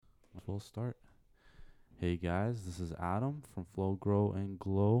we'll start. Hey guys, this is Adam from Flow, Grow, and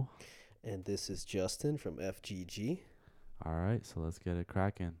Glow. And this is Justin from FGG. All right, so let's get it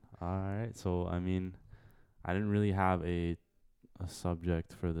cracking. All right, so I didn't really have a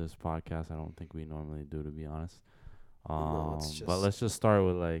subject for this podcast. I don't think we normally do, to be honest. No, it's But just let's just start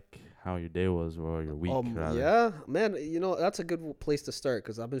with like how your day was or your week, rather. yeah, man. That's a good place to start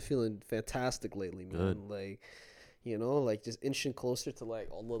because I've been feeling fantastic lately, man. Good. Like just inching closer to like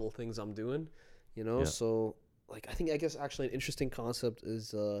all the little things I'm doing. Yeah. So like I guess actually an interesting concept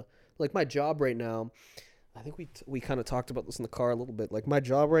is like my job right now. I think we kind of talked about this in the car a little bit. Like my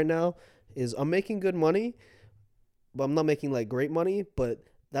job right now is I'm making good money, but I'm not making like great money, but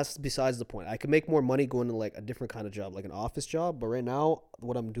that's besides the point. I could make more money going to like a different kind of job, like an office job. But right now,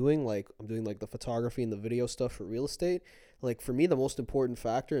 what I'm doing like the photography and the video stuff for real estate. Like for me, the most important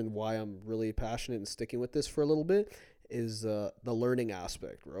factor and why I'm really passionate and sticking with this for a little bit is the learning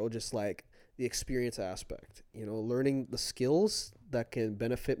aspect, bro. Just like the experience aspect, learning the skills that can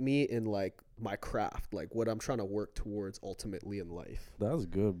benefit me in like my craft, like what I'm trying to work towards ultimately in life. That's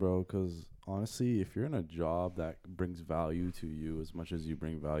good, bro, because honestly, if you're in a job that brings value to you as much as you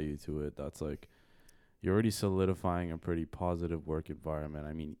bring value to it, that's like you're already solidifying a pretty positive work environment.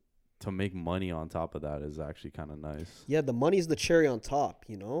 I mean, to make money on top of that is actually kind of nice. Yeah, the money's the cherry on top,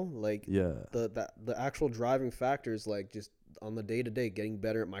 like Yeah. the actual driving factor is like just on the day to day getting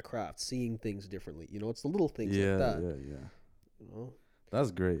better at my craft, seeing things differently. It's the little things Yeah, like that. yeah. You know?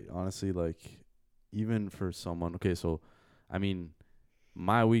 That's great. Honestly, like even for someone, okay, so I mean,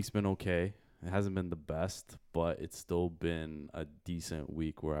 my week's been okay. It hasn't been the best, but it's still been a decent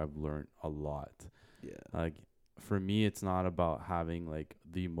week where I've learned a lot. Yeah. Like for me, it's not about having like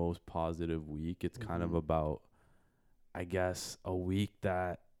the most positive week. It's kind of about, I guess, a week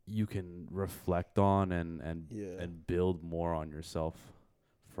that you can reflect on and build more on yourself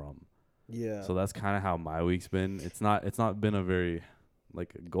from. Yeah. So that's kind of how my week's been. It's not been a very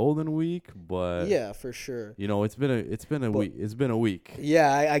like a golden week, but yeah, for sure. it's been a week. It's been a week.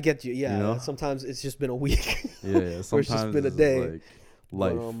 Yeah, I get you. Yeah, You know? sometimes it's just been a week. Yeah. Or Sometimes it's just been a day. Like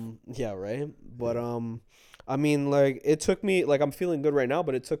life. But, yeah, right. But I mean, like it took me like I'm feeling good right now,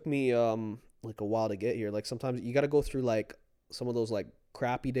 but it took me like a while to get here. Like sometimes you got to go through like some of those like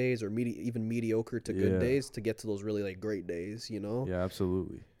crappy days or even mediocre to good days to get to those really like great days. Yeah,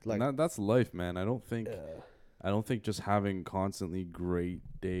 absolutely. Like that's life, man. I don't think just having constantly great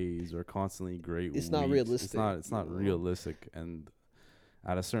days or constantly great weeks, not realistic. It's not realistic, and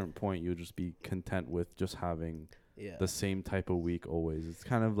at a certain point you'll just be content with just having the same type of week always. It's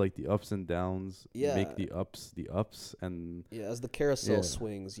kind of like the ups and downs. Make the ups and as the carousel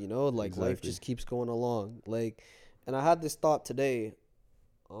swings, like exactly. Life just keeps going along. Like, and I had this thought today,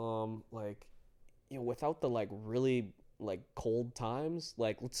 without the like really like cold times,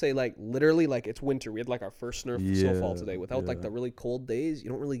 like let's say like literally like it's winter, we had like our first snowfall today. Without like the really cold days,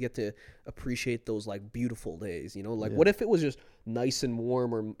 you don't really get to appreciate those like beautiful days. What if it was just nice and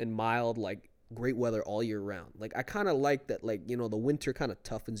warm and mild, like great weather all year round? Like I kind of like that, like the winter kind of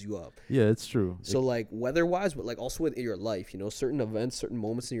toughens you up. Yeah, it's true. So like weather wise, but like also in your life, certain events, certain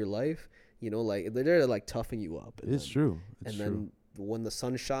moments in your life, like they're there to like toughen you up. It's true. Then when the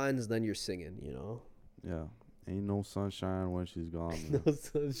sun shines, then you're singing. Yeah. Ain't no sunshine when she's gone. No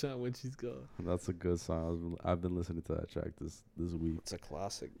sunshine when she's gone. That's a good song. I've been listening to that track this week. It's a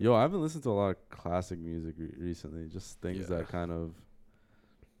classic. Yo, I've been listening to a lot of classic music recently. Just things that kind of,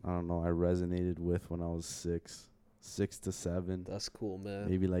 I don't know, I resonated with when I was 6 to 7. That's cool, man.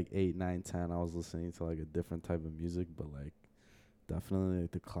 Maybe like 8, 9, 10. I was listening to like a different type of music, but like definitely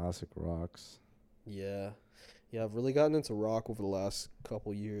like the classic rocks. Yeah, I've really gotten into rock over the last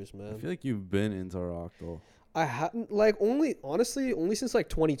couple years, man. I feel like you've been into rock though. I hadn't only since like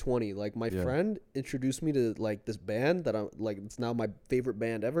 2020. Like my friend introduced me to like this band that I'm like, it's now my favorite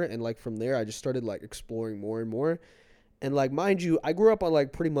band ever, and like from there I just started like exploring more and more. And like mind you, I grew up on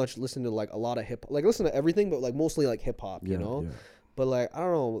like pretty much listening to like a lot of hip, like listen to everything, but like mostly like hip hop, you know. Yeah. But like I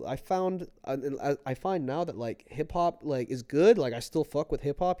don't know, I find now that like hip hop like is good. Like I still fuck with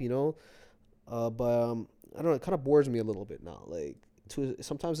hip hop, but I don't know, it kind of bores me a little bit now. Like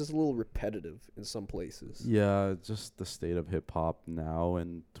sometimes it's a little repetitive in some places. Yeah, just the state of hip hop now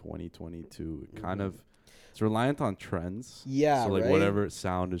in 2022. It kind of, it's reliant on trends. Yeah, so like whatever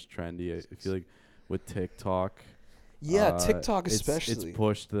sound is trendy. I feel like with TikTok. Yeah, TikTok especially.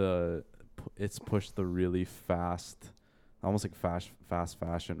 It's pushed the really fast, almost like fast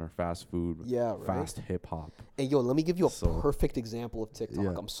fashion or fast food. Yeah, right. Fast hip hop. And yo, let me give you a perfect example of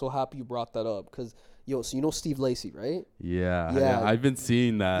TikTok. I'm so happy you brought that up because Yo, so you know Steve Lacy, right? Yeah, Yeah. I've been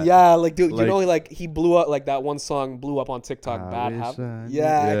seeing that. Yeah, like dude, you like- know, like he blew up, like that one song blew up on TikTok. Bad Habit.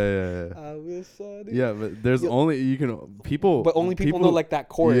 Yeah. Yeah. I wish I knew. Yeah, but there's Yo- only you can people. But only people know like that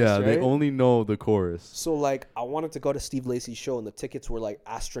chorus, Yeah, right? they only know the chorus. So like I wanted to go to Steve Lacy's show and the tickets were like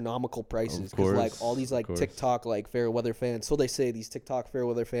astronomical prices Of because like course, all these of like course. TikTok like fair weather fans. So they say these TikTok fair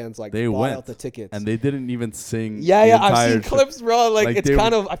weather fans like They bought went, out the tickets. And they didn't even sing. yeah, the yeah, I've entire seen show. clips, bro. Like it's they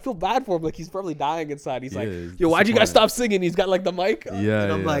kind were- of I feel bad for him. Like he's probably dying inside. He's Yeah, like, it's yo, why'd you guys disappointing. stop singing? He's got like the mic. Yeah,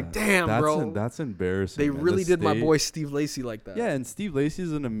 and I'm yeah. like, damn, that's bro. that's embarrassing. They man. really The did my state- boy Steve Lacy like that. Yeah, and Steve Lacy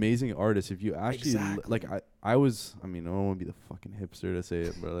is an amazing artist. If you actually like, I was. I mean, I don't want to be the fucking hipster to say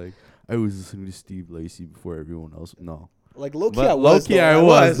it, but like, I was listening to Steve Lacy before everyone else. No, Like low key, but I was. low-key though. I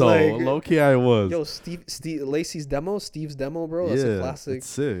was though. Like, Low-key I was. yo, Steve Lacy's demo, Steve's demo, bro. That's yeah, a classic, it's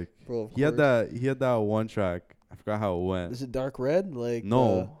sick. bro. Of He had course. that. He had that one track. I forgot how it went. Is it Dark Red? Like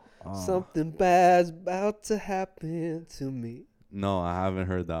No. something bad's about to happen to me. No, I haven't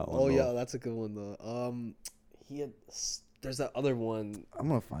heard that one. Oh though. yeah, that's a good one though. He had. There's that other one. I'm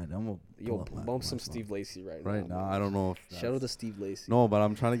gonna find it. I'm gonna Yo, pull up my- bump my some phone. Steve Lacy right Right now, man. I don't know if Shout out to Steve Lacy. No, but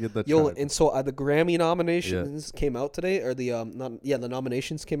I'm trying to get the Yo, track. and so the Grammy nominations came out today, or the the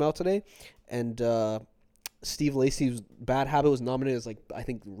nominations came out today, and Steve Lacy's "Bad Habit" was nominated as like I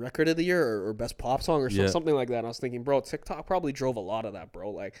think Record of the Year or Best Pop Song or Yeah. something like that. And I was thinking, bro, TikTok probably drove a lot of that, bro.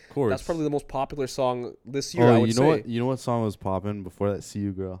 Like Of course. that's probably the most popular song this year. Oh, I would you know say. what? You know what song was popping before that? "See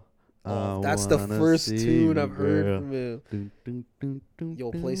You Girl." Oh, I that's the wanna first see tune you, I've heard girl. from him. Dun, dun, dun, dun,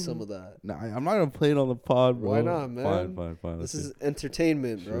 Yo, play dun. some of that. Nah, I'm not gonna play it on the pod, bro. Why not, man? Fine. This let's is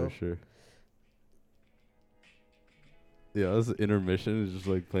entertainment, do it. bro. Sure. Yeah, this intermission is just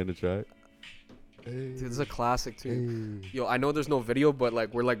like playing a track. Dude, this is a classic too. Hey. Yo, I know there's no video, but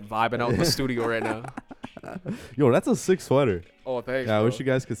like we're like vibing out in the studio right now. Yo, that's a sick sweater. Oh, thanks. Yeah, I bro. wish you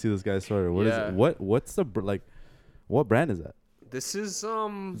guys could see this guy's sweater. What is Yeah. it? What's the like? What brand is that? This is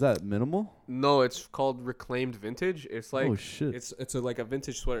Is that Minimal? no, it's called Reclaimed Vintage. It's like Oh shit. it's like a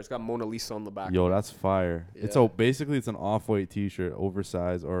vintage sweater. It's got Mona Lisa on the back. Yo, that's fire. It's Yeah. basically it's an off-white T-shirt,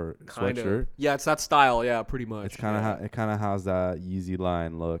 oversized or kind of. sweatshirt. Yeah, it's that style. Yeah, pretty much. It's kind of it kind of has that Yeezy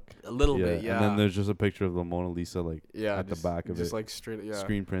line look. a little bit. Yeah. And then there's just a picture of the Mona Lisa like yeah at the back of just it. like straight. Yeah,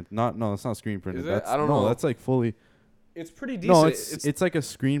 Screen print. No, it's not screen printed. Is it? That's I don't no, know. that's like fully. it's pretty decent. No, it's like a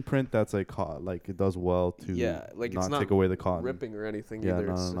screen print that's like like it does well to yeah, like not it's not take away the cotton. ripping or anything Yeah, either.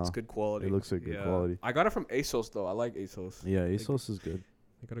 no, it's, no, it's no. good quality. It looks like good Yeah. quality. I got it from ASOS though. I like ASOS. Yeah, ASOS is good.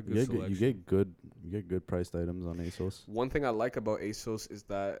 I got a You good get selection. you get good priced items on ASOS. One thing I like about ASOS is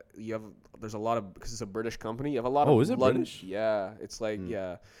that there's a lot of because it's a British company. You have a lot Oh, of is it London, British? Yeah, it's like Mm.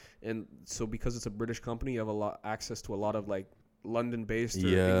 yeah, and so because it's a British company, you have a lot access to a lot of like London-based or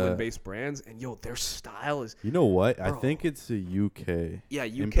Yeah. England-based brands, and yo, their style is You know what? I Bro. think it's the UK. yeah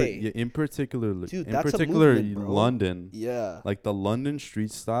In, UK. in particular, Dude, in that's a particular movement, bro. London. Yeah, Like the London street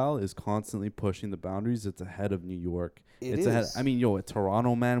style is constantly pushing the boundaries. It's ahead of New York. it's Ahead. I mean, yo, at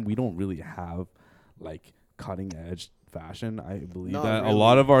Toronto, man, we don't really have like cutting edge fashion. I believe Not that a really.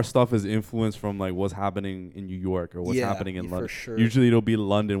 lot of our stuff is influenced from like what's happening in New York or what's Yeah, happening in for London. sure. Usually it'll be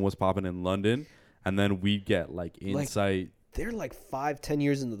London, what's popping in London, and then we get like insight. they're like 5-10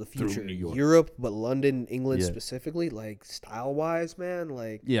 years into the Through future. New York. Europe, but London, England Yeah. specifically, like style-wise, man,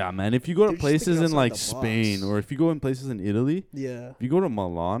 like Yeah, man. If you go to They're just places thinking in like outside the Spain box. or if you go in places in Italy, yeah. if you go to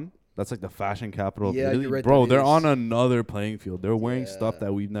Milan, that's like the fashion capital of Yeah, Italy. you're right, Bro, that they're is. on another playing field. They're wearing stuff Yeah.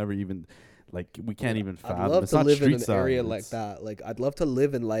 that we've never even, like, we can't even fathom. I'd love It's to not live in street an style. area like It's- that. Like I'd love to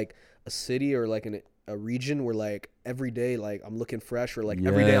live in like a city or like in a region where like every day like I'm looking fresh or like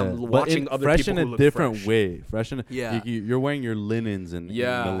every day I'm Yeah. But watching in- other fresh people in who a look different fresh. way. Fresh in Yeah. you're wearing your linens in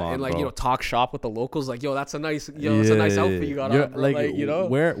Milan, and like bro. you know talk shop with the locals like yo that's a nice that's a nice outfit you got You're- on bro. Like you know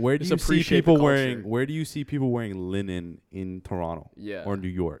where do just you see appreciate the people culture. wearing where do you see people wearing linen in Toronto yeah or New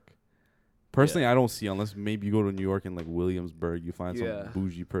York? Personally, I don't see unless maybe you go to New York and like Williamsburg, you find Yeah. some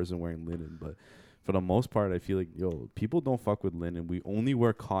bougie person wearing linen. But for the most part, I feel like people don't fuck with linen. We only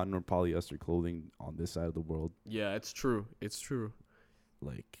wear cotton or polyester clothing on this side of the world. yeah it's true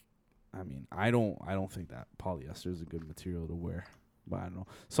Like, I mean, I don't think that polyester is a good material to wear. But I don't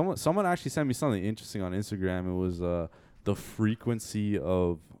know. Someone actually sent me something interesting on Instagram. It was the frequency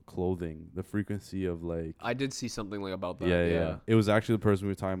of clothing, the frequency of like. I did see something like about that Yeah. It was actually the person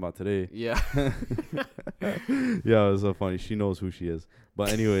we were talking about today. yeah Yeah, it was so funny. She knows who she is. But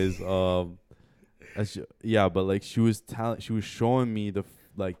anyways, but like she was showing me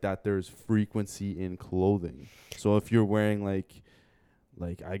like that there's frequency in clothing. So if you're wearing like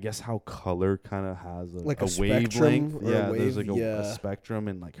I guess how color kind of has Like a a spectrum wavelength. or a Yeah, there's wave, like a yeah. spectrum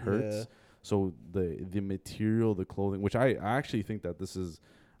and like hertz. Yeah. So the material, the clothing, which I actually think that this is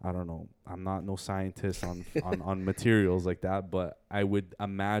I don't know. I'm not no scientist on materials like that, but I would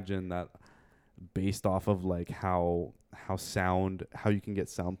imagine that based off of like how you can get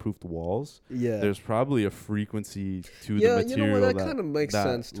soundproofed walls, Yeah. there's probably a frequency to Yeah, the you know material what? That kind of makes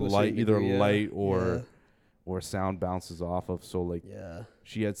sense to a light, certain either degree, yeah. light or sound bounces off of. So like Yeah.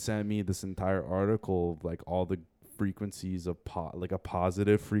 she had sent me this entire article of like all the frequencies of like a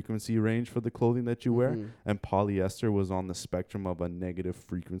positive frequency range for the clothing that you wear, Mhm. and polyester was on the spectrum of a negative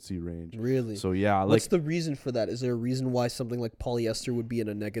frequency range. Really? So yeah, What's like the reason for that? Is there a reason why something like polyester would be in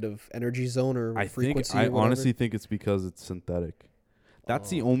a negative energy zone or I frequency? think I or whatever? honestly think it's because it's synthetic. That's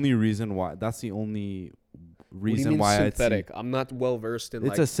the Oh. only reason why. That's the only What do you reason mean why synthetic? I'm not well versed in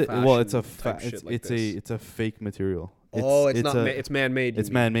it's like a well, it's a fashion type shit like it's this. it's a fake material. It's not. It's man-made. It's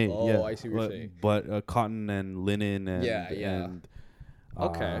you mean. man-made. Oh, yeah. I see what you're saying. But cotton and linen and Yeah, yeah. and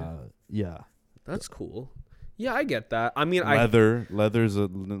Okay. yeah. That's cool. Yeah, I get that. I mean,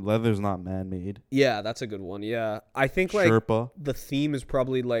 Leather's not man-made. yeah, that's a good one. Yeah, I think like Sherpa. the theme is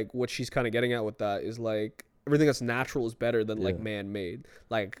probably like what she's kind of getting at with that is like everything that's natural is better than like Yeah. man-made.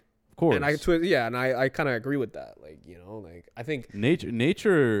 Like, Of course. and I kind of agree with that. Like, you know, like I think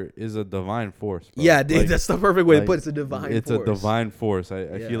Nature is a divine force. Bro. yeah, dude, Like, that's the perfect way to like, put it. It's a divine. It's force. a divine force. I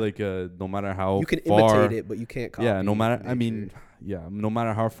Yeah. feel like no matter how You can far, imitate it, but you can't copy. yeah, no matter. I nature. mean, yeah, no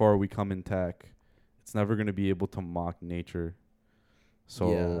matter how far we come in tech, it's never gonna be able to mock nature.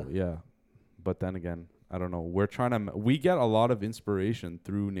 So yeah, but then again, I don't know. We're trying to. We get a lot of inspiration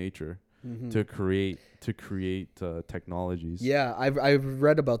through nature Mhm. to create technologies. Yeah, I've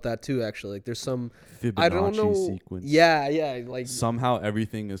read about that too. Actually, like there's some Fibonacci I don't know. sequence. Yeah, like Somehow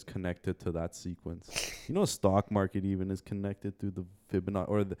everything is connected to that sequence. You know, stock market even is connected through the Fibonacci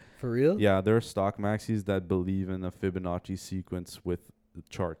or the. for real. Yeah, there are stock maxis that believe in a Fibonacci sequence with the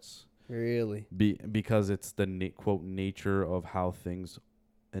charts. Really. Because it's the quote nature of how things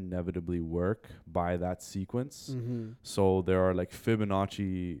inevitably work by that sequence. Mm-hmm. So there are like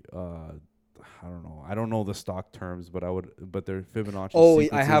Fibonacci. I don't know the stock terms, but they're Fibonacci. Oh, I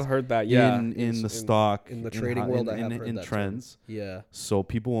sequences have heard that. Yeah, in the stock in the trading world, I have heard in that trends. term. Yeah. So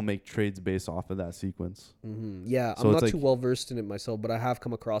people will make trades based off of that sequence. Mm-hmm. Yeah, So I'm it's not like- too well versed in it myself, but I have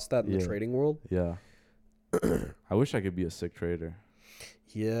come across that in the Yeah. trading world. Yeah. I wish I could be a sick trader.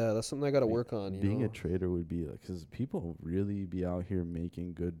 Yeah, that's something I got to Be- work on. You Being know? a trader would be like, because people really be out here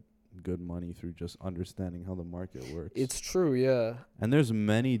making good money through just understanding how the market works. It's true. Yeah. And there's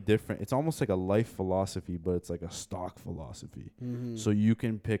many different. It's almost like a life philosophy, but it's like a stock philosophy. Mm-hmm. So you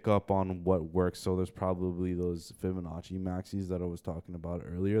can pick up on what works. So there's probably those Fibonacci maxis that I was talking about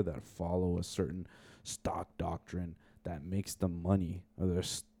earlier that follow a certain stock doctrine that makes them money.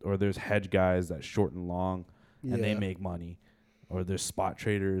 Or there's hedge guys that short and long and they make money. Or there's spot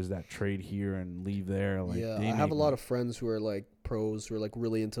traders that trade here and leave there. Like yeah, they I have make a lot of friends who are like pros who are like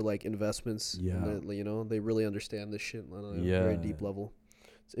really into like investments. Yeah. And you know, they really understand this shit on a very deep level.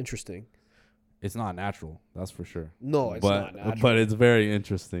 It's interesting. It's not natural, that's for sure. No, it's not natural. But it's very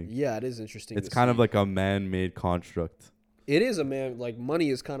interesting. Yeah, it is interesting. It's to kind of see. like a man-made construct. It is like money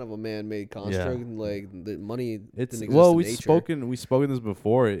is kind of a man-made construct. Yeah. And like the money It's didn't exist well, in we've nature. spoken this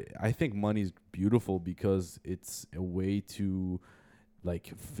before. I think money's beautiful because it's a way to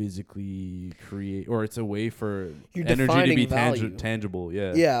like physically create, or it's a way for You're energy to defining be value. tangible.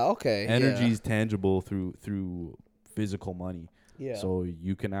 Yeah. Yeah. Okay. Energy's tangible through physical money. Yeah. So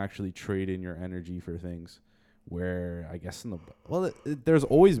you can actually trade in your energy for things. Where I guess there's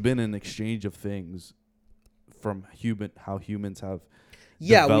always been an exchange of things from how humans have.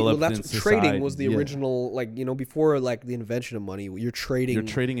 Yeah, developed that's in trading was society. the Yeah. original, like, you know, before like the invention of money. You're trading. You're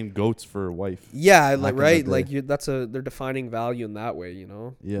trading in goats for a wife. Yeah, back like in the right, day. like they're defining value in that way, you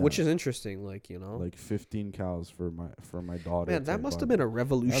know. Yeah. Which is interesting, like you know. Like 15 cows for my daughter. Man, that to must have buy. been a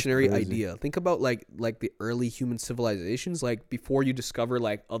revolutionary crazy. idea. Think about like the early human civilizations, like before you discover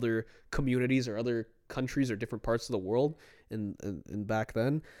like other communities or other countries or different parts of the world. And back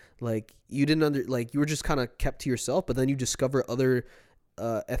then, like you didn't like you were just kind of kept to yourself, but then you discover other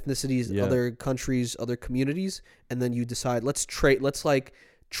ethnicities, Yeah. other countries, other communities, and then you decide let's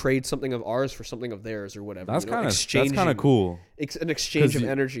trade something of ours for something of theirs or whatever. That's you know? kind of Exchanging- cool an exchange 'Cause of you-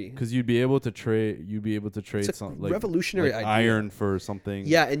 energy. because you'd be able to trade. It's a something like revolutionary like idea. iron for something.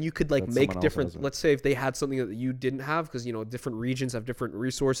 Yeah, and you could like that make someone else different. hasn't. Let's say if they had something that you didn't have, because you know different regions have different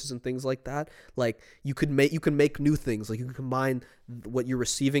resources and things like that. Like you can make new things. Like you can combine what you're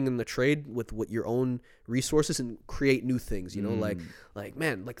receiving in the trade with what your own resources and create new things. You know, like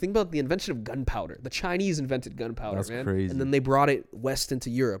man, like think about the invention of gunpowder. The Chinese invented gunpowder, That's man, crazy. and then they brought it west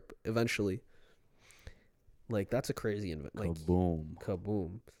into Europe eventually. Like that's a crazy invention. Like Kaboom.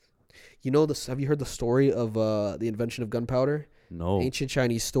 kaboom. You know this? Have you heard the story of the invention of gunpowder? No. Ancient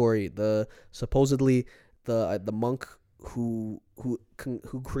Chinese story. The supposedly the monk who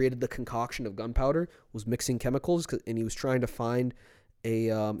created the concoction of gunpowder was mixing chemicals, and he was trying to find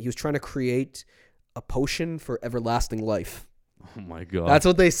he was trying to create a potion for everlasting life. Oh my god. That's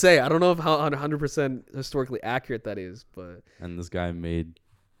what they say. I don't know if how 100% historically accurate that is, but And this guy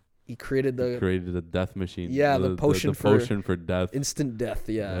he created a death machine. Yeah, the potion for death. instant death.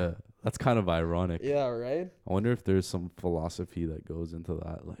 Yeah. That's kind of ironic. Yeah, right? I wonder if there's some philosophy that goes into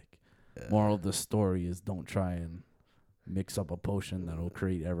that. Like, moral of the story is don't try and mix up a potion that'll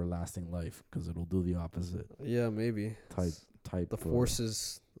create everlasting life, because it'll do the opposite. Yeah, maybe. Type The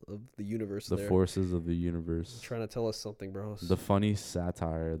forces of the universe. The forces of the universe. Trying to tell us something, bro. The funny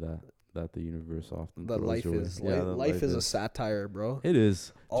satire that the universe often That throws life your way. is. Yeah, Life is a satire, bro. It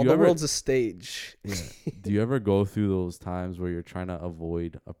is. All the world's a stage. Yeah. Do you ever go through those times where you're trying to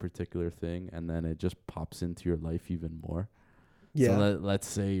avoid a particular thing and then it just pops into your life even more? Yeah. So let's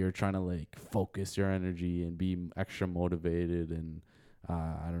say you're trying to like focus your energy and be extra motivated and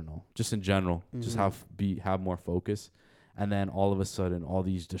I don't know, just in general, just have more focus. And then all of a sudden, all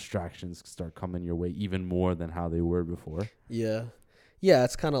these distractions start coming your way even more than how they were before. Yeah. Yeah,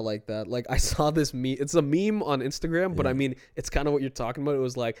 it's kind of like that. Like, I saw this meme. It's a meme on Instagram, but I mean, it's kind of what you're talking about. It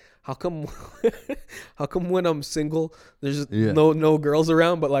was like, how come when I'm single, there's no girls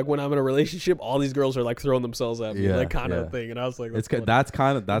around, but like when I'm in a relationship, all these girls are like throwing themselves at me, like kind of thing. And I was like, that's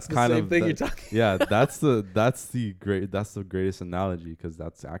kind of the same thing you're talking. Yeah, that's the greatest analogy, because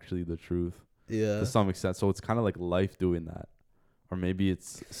that's actually the truth. Yeah, to some extent. So it's kind of like life doing that, or maybe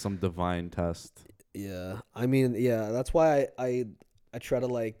it's some divine test. Yeah, I mean, yeah, that's why I try to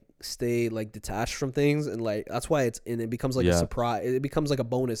like stay like detached from things, and like that's why it becomes like a surprise. It becomes like a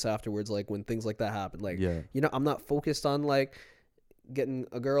bonus afterwards, like when things like that happen. Like, you know, I'm not focused on like getting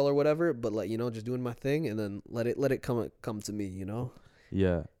a girl or whatever, but like, you know, just doing my thing and then let it come to me, you know.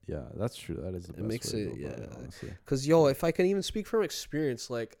 Yeah, that's true. That is the best makes way it, to go about it, honestly. Because if I can even speak from experience,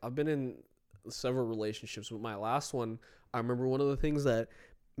 like I've been in several relationships. With my last one, I remember one of the things that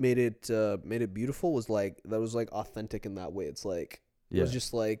made it beautiful was like that was like authentic in that way. It's like it was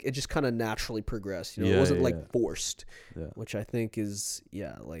just like it just kind of naturally progressed, you know. It wasn't like forced, which I think is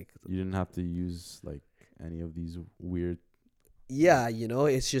like you didn't have to use like any of these weird. Yeah, you know,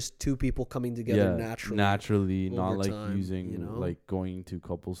 it's just two people coming together naturally, not like time, using, you know? like going to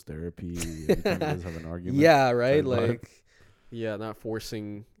couples therapy every time you guys have an argument. Yeah, right. Like, not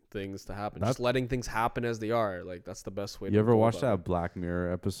forcing things to happen, just letting things happen as they are. Like, that's the best way. You ever watch that Black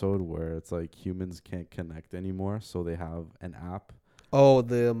Mirror episode where it's like humans can't connect anymore, so they have an app? Oh,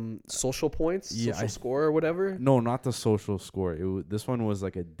 the social points, social score or whatever. No, not the social score. This one was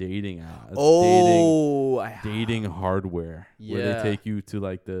like a dating app. Dating hardware. Yeah. Where they take you to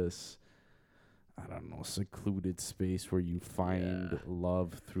like this, I don't know, secluded space where you find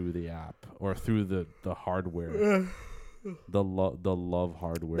love through the app or through the hardware. the love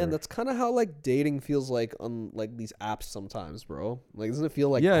hardware. Man, that's kind of how like dating feels like on like these apps sometimes, bro. Like, doesn't it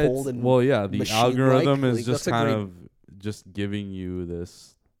feel like cold and the algorithm is just kind of just giving you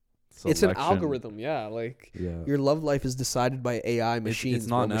this selection. It's an algorithm, like your love life is decided by AI machines. It's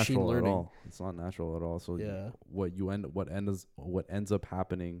not natural machine learning. at all. It's not natural at all. So what ends up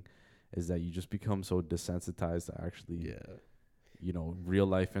happening is that you just become so desensitized to actually you know, real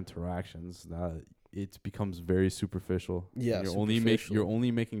life interactions that it becomes very superficial. Yeah, you're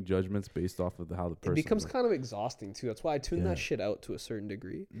only making judgments based off of how the person. It becomes kind of exhausting too. That's why I tune that shit out to a certain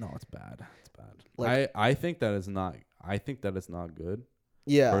degree. No, it's bad. It's bad. Like, I think that is not. I think that it's not good.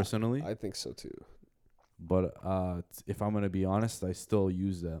 Yeah, personally, I think so too. But if I'm gonna be honest, I still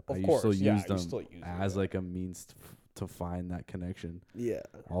use them. Of course, still use them as like a means to find that connection. Yeah.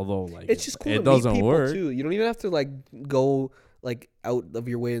 Although like it's just cool. It to doesn't meet people work too. You don't even have to like go like out of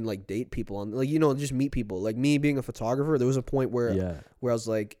your way and like date people on, like, you know, just meet people. Like me being a photographer, there was a point where I was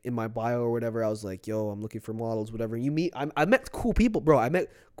like in my bio or whatever, I was like, yo, I'm looking for models, whatever. You meet, I met cool people, bro. I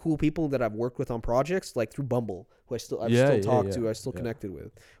met cool people that I've worked with on projects like through Bumble, who I've still talked to, I still connected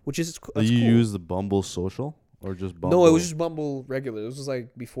with, which is cool. You use the Bumble social or just Bumble? No, it was just Bumble regular. This was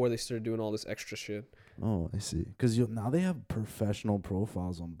like before they started doing all this extra shit. Oh, I see. Because now they have professional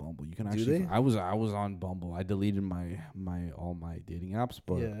profiles on Bumble. You can actually. Do they? I was on Bumble. I deleted all my dating apps,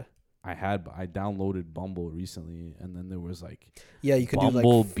 but I downloaded Bumble recently, and then there was like you could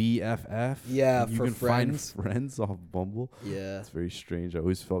Bumble do like BFF. You for can friends. Find friends off Bumble. Yeah, it's very strange. I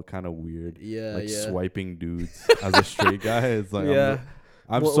always felt kind of weird. Yeah, swiping dudes as a straight guy. It's like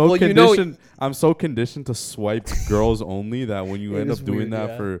I'm so conditioned to swipe girls only that when you end up doing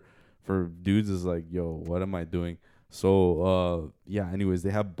that for dudes is like, yo, what am I doing? So anyways,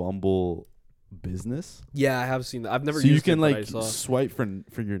 they have Bumble business. Yeah, I have seen that. I've never So you used can it, but I like saw. swipe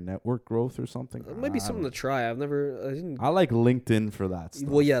for your network growth or something. It might be something to try. I didn't. I like LinkedIn for that stuff.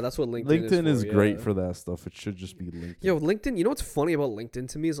 Well, yeah, that's what LinkedIn is for, great yeah. for that stuff. It should just be LinkedIn. Yo, LinkedIn, you know what's funny about LinkedIn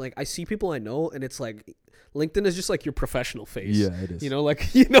to me is like I see people I know and it's like LinkedIn is just like your professional face. Yeah, it is. You know,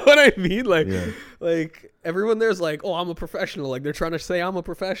 like you know what I mean? Like Yeah. like everyone there's like, "Oh, I'm a professional." Like they're trying to say I'm a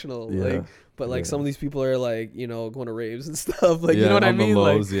professional. Yeah. Like but like Yeah. some of these people are like, you know, going to raves and stuff. Like yeah, you know what I on the mean?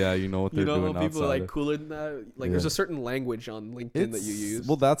 Like lows, yeah, you know what they're you know, doing people are outside. like cooler than that. Like Yeah. there's a certain language on LinkedIn that you use.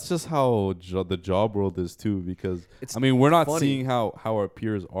 Well, that's just how the job world is too. Because It's I mean, we're not funny. seeing how our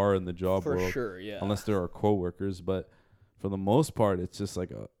peers are in the job For world, sure, yeah. unless they're our coworkers. But for the most part, it's just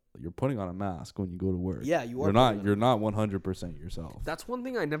like you're putting on a mask when you go to work. Yeah, you are. You're putting not. on You're a- not 100% yourself. That's one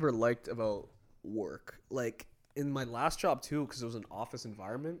thing I never liked about work. Like in my last job too, because it was an office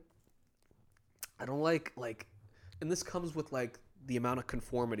environment. I don't like, and this comes with like the amount of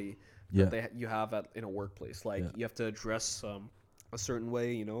conformity Yeah. that you have in a workplace. Like Yeah. you have to dress a certain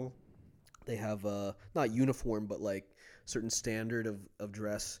way. You know, they have not uniform, but like certain standard of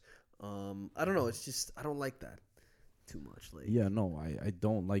dress. I don't know. It's just I don't like that too much. Like Yeah. No, I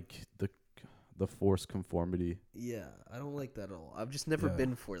don't like the forced conformity. yeah, I don't like that at all. I've just never Yeah.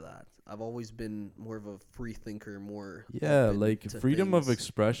 been for that. I've always been more of a free thinker, more Yeah, open like to freedom of things.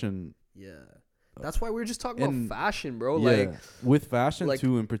 expression. Yeah, that's why we were just talking and- about fashion, bro. Yeah, Like with fashion like-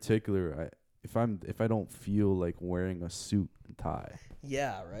 too in particular. If I don't feel like wearing a suit and tie,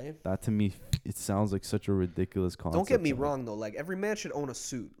 yeah, right. that to me it sounds like such a ridiculous concept. Don't get me that, like, wrong though. Like every man should own a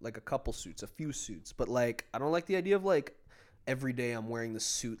suit, like a couple suits, a few suits. But like I don't like the idea of like every day I'm wearing the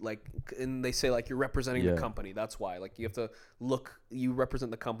suit. Like and they say like you're representing Yeah. the company. That's why like you have to look. You represent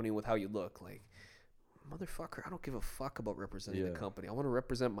the company with how you look. Like motherfucker, I don't give a fuck about representing the Yeah. company. I want to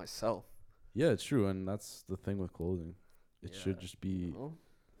represent myself. Yeah, it's true, and that's the thing with clothing. It should Yeah. just be You know?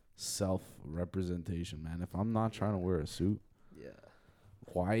 self-representation, man. If I'm not trying to wear a suit, Yeah.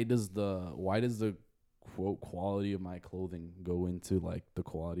 why does the quote quality of my clothing go into like the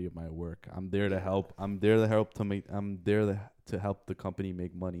quality of my work? I'm there to help. I'm there to help the company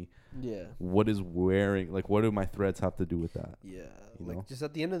make money. Yeah. What is wearing like what do my threads have to do with that? Yeah. You Like know? just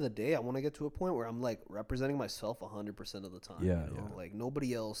at the end of the day, I want to get to a point where I'm like representing myself 100% of the time. Yeah, You know? yeah. Like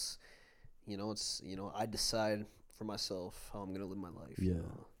nobody else, it's, I decide for myself how I'm going to live my life. Yeah. You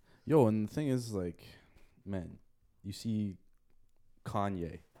know? Yo, and the thing is like, man, you see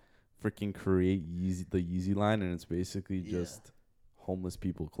Kanye freaking create the Yeezy line, and it's basically Yeah. just homeless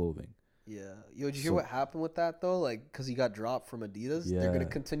people clothing. Yeah. Yo, did you hear So- what happened with that though? Like, because he got dropped from Adidas, they're going to Yeah.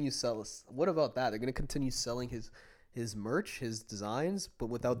 continue selling. What about that? They're going to continue selling his merch, his designs, but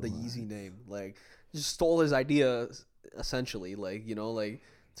without the Yeezy name. Like, just stole his idea essentially. Like, like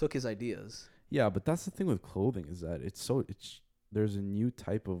took his ideas. Yeah, but that's the thing with clothing is that there's a new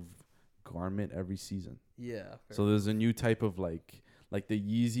type of garment every season. Yeah. So there's a new type of like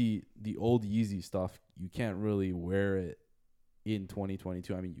the old Yeezy stuff. You can't really wear it in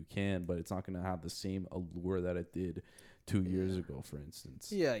 2022. I mean, you can, but it's not going to have the same allure that it did 2 years ago, for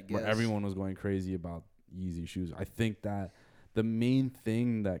instance. Yeah, I guess. Where everyone was going crazy about Yeezy shoes. I think that the main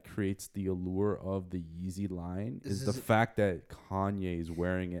thing that creates the allure of the Yeezy line is the fact that Kanye is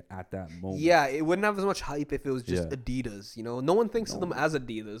wearing it at that moment. Yeah, it wouldn't have as much hype if it was just Yeah. Adidas. No one thinks of them as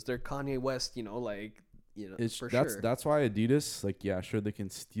Adidas. They're Kanye West. It's for that's sure. that's why Adidas, like, yeah, sure, they can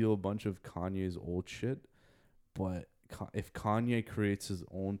steal a bunch of Kanye's old shit, but if Kanye creates his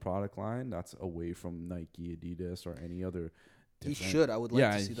own product line, that's away from Nike, Adidas, or any other. He different- should. I would like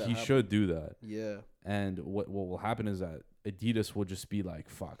yeah, to see that. he happen. should do that. Yeah. And what will happen is that Adidas will just be like,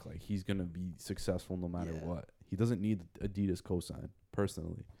 fuck, like he's gonna be successful no matter Yeah. what. He doesn't need Adidas cosign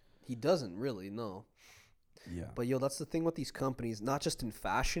personally. He doesn't really, no. Yeah, But yo, that's the thing with these companies, not just in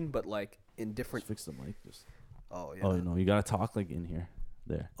fashion, but like in different. just fix the mic. Just Oh yeah. oh no, you gotta talk like in here,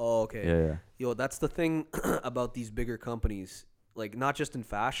 there. Oh, okay. Yeah. Yo, that's the thing about these bigger companies, like not just in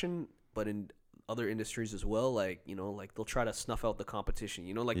fashion, but in other industries as well. Like, like they'll try to snuff out the competition,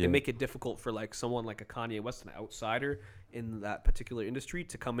 like Yeah. they make it difficult for like someone like a Kanye West, an outsider in that particular industry,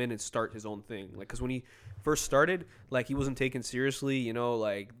 to come in and start his own thing. Like, cause when he first started, like he wasn't taken seriously,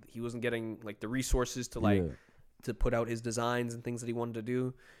 like he wasn't getting like the resources to like, Yeah. to put out his designs and things that he wanted to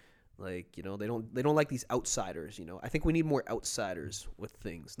do. Like, they don't like these outsiders, I think we need more outsiders with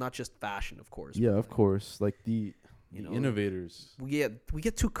things, not just fashion, of course. Yeah, but, of course. Like the You know, innovators. we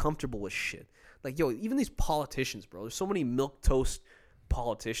get too comfortable with shit. Like, yo, even these politicians, bro. There's so many milquetoast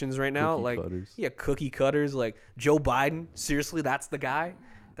politicians right now. Cookie like, cutters. yeah, cookie cutters. Like Joe Biden. Seriously, that's the guy.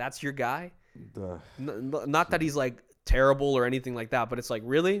 That's your guy. Not that he's like terrible or anything like that, but it's like,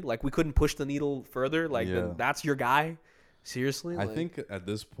 really, like we couldn't push the needle further. Like Yeah. then that's your guy. Seriously, I like, think at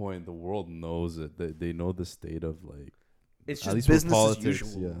this point the world knows it. They know the state of like. it's at just least with business as politics,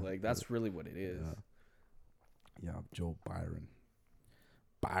 usual. yeah. Like that's really what it is. Yeah, Joe Byron.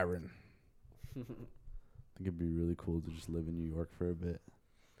 I think it'd be really cool to just live in New York for a bit.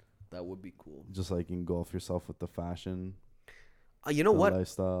 That would be cool. Just like engulf yourself with the fashion, You know the what?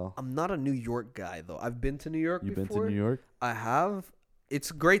 lifestyle. I'm not a New York guy though. I've been to New York You've before. been to New York? I have. It's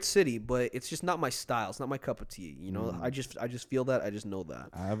a great city, but it's just not my style. It's not my cup of tea. You know, Mm. I just feel that. I just know that.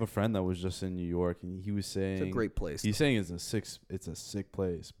 I have a friend that was just in New York, and he was saying It's a great place. He's saying it's a sick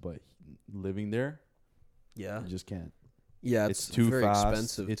place, but living there, Yeah. you just can't. Yeah, It's it's too very fast.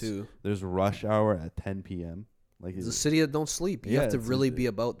 expensive It's- too. There's rush hour at 10 p.m. Like, It's a city that don't sleep. You Yeah, have to it's really a- be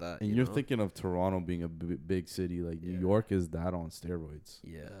about that. and you you're know? thinking of Toronto being a big city. Like New Yeah. York is that on steroids.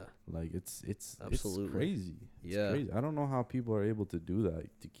 Yeah. Like it's Absolutely. It's crazy. It's Yeah. crazy. I don't know how people are able to do that,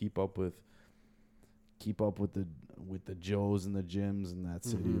 to keep up with the Joes and the gyms in that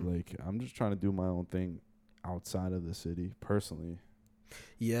city. Mhm. Like, I'm just trying to do my own thing outside of the city personally.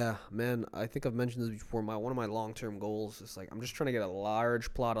 Yeah, man. I think I've mentioned this before. One of my long term goals is like I'm just trying to get a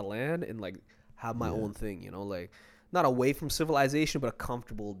large plot of land and like have my Yeah. own thing. You know, like not away from civilization, but a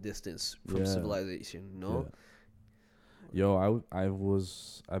comfortable distance from Yeah. civilization. You know. Yeah. Yo,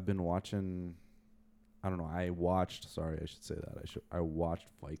 I've been watching. I don't know. Sorry, I should say that. I watched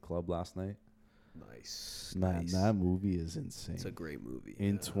Fight Club last night. Nice. Man, nice. that movie is insane. It's a great movie.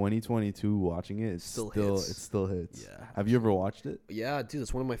 In yeah. 2022, watching it, it Still still hits. hits. Yeah. Have you ever watched it? Yeah, dude,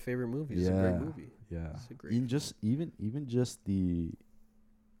 it's one of my favorite movies. It's a Yeah. great movie. Yeah. It's a great Even just the,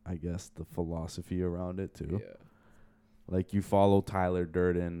 I guess, the philosophy around it too. Yeah. Like, you follow Tyler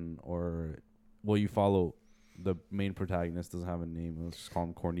Durden, you follow the main protagonist, doesn't have a name. Let's just call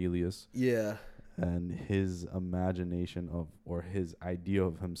him Cornelius. Yeah. And his imagination or his idea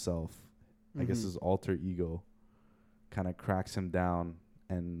of himself, I guess Mhm. his alter ego, kind of cracks him down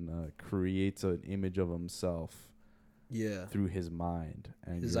and creates an image of himself Yeah. through his mind.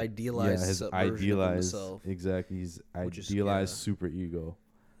 And His you're- idealized his version of idealized, himself. exactly, his Which is- idealized yeah. super ego,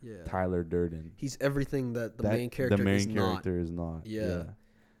 Yeah. Tyler Durden. He's everything that the That main character the main is character is not. Yeah.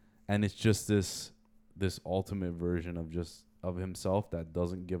 And it's just this ultimate version of himself that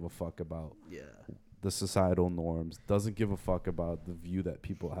doesn't give a fuck about not. Yeah. the societal norms, doesn't give a fuck about the view that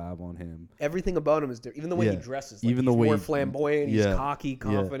people have on him. Everything about him is different. Even the way he Yeah. dresses. Even he's the way more he- flamboyant. He's yeah. cocky,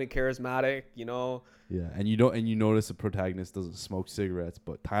 confident, charismatic. You know. Yeah, and you notice the protagonist doesn't smoke cigarettes,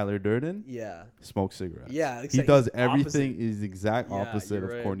 but Tyler Durden Yeah. smokes cigarettes. Yeah. He except does he's everything opposite. is the exact Yeah, opposite you're of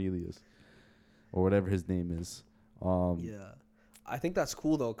right. Cornelius, or whatever his name is. Yeah. I think that's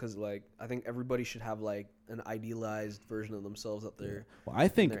cool though, cause like I think everybody should have like an idealized version of themselves that they're Well, I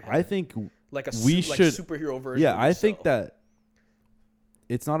think their head. like a We like should- superhero version. yeah, of I think yourself. that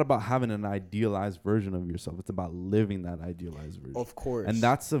it's not about having an idealized version of yourself. It's about living that idealized version. Of course. And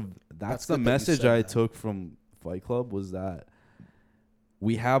that's the That's the good that you message said I that. took from Fight Club, was that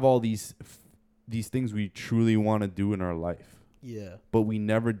we have all these things we truly want to do in our life, yeah. but we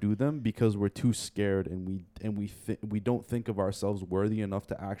never do them because we're too scared, and we don't think of ourselves worthy enough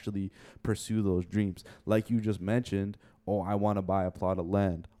to actually pursue those dreams. Like you just mentioned, I want to buy a plot of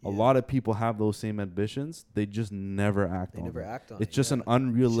land. A Yeah. lot of people have those same ambitions. They just never act They on never them. act on It's it. just yeah. an It's just a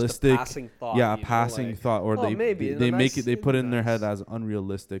unrealistic, passing thought. yeah, a you know, passing like, thought, or oh, maybe, and they then make it, they that's- put it in their head nice. as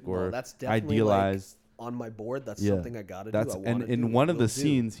unrealistic No, or that's definitely idealized. on my board. That's Yeah. something I gotta That's do. I and wanna in do, one of will the do.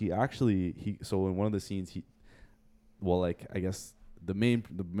 scenes so in one of the scenes I guess the main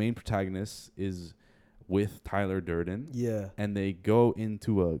protagonist is with Tyler Durden, Yeah. and they go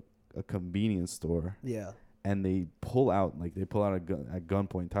into a convenience store, Yeah. and they pull out a gun at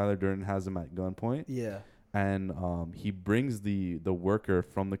gunpoint. Tyler Durden has him at gunpoint, Yeah. and he brings the worker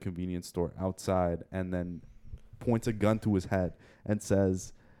from the convenience store outside, and then points a gun to his head and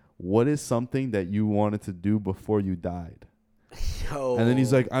says, "What is something that you wanted to do before you died?" Yo. And then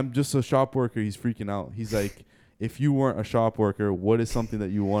he's like, "I'm just a shop worker." He's freaking out. He's like, "If you weren't a shop worker, what is something that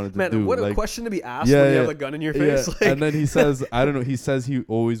you wanted to man, do?" what a Like, question to be asked yeah, when you yeah, have a gun in your yeah. face. Like, And then he says, I don't know. He says he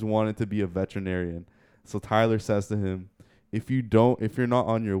always wanted to be a veterinarian. So Tyler says to him, if you're not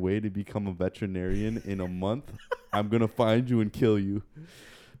on your way to become a veterinarian in a month, I'm going to find you and kill you."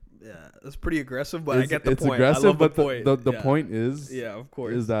 yeah, that's pretty aggressive, but I get the it's point. aggressive, I love but the point. the Yeah. point is, Yeah, of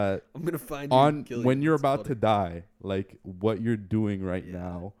course. is that I'm gonna find you and kill you. when you're That's about funny. to die, like what you're doing right Yeah.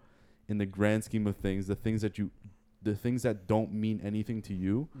 now, in the grand scheme of things, the things that don't mean anything to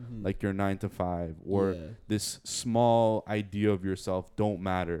you, Mhm. like your 9 to 5 or Yeah. this small idea of yourself, don't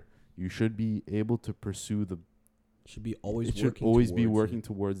matter. You should be able to pursue Should be always it should working always be towards working it.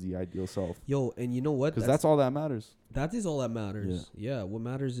 towards the ideal self, Yo, and you know what? because that's all that matters. That is all that matters. Yeah. What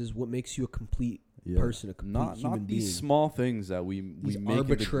matters is what makes you a complete person, a complete not human being. these small things that we These make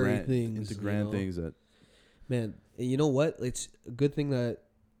arbitrary into things, grand you know? things that Man, and you know what? It's a good thing that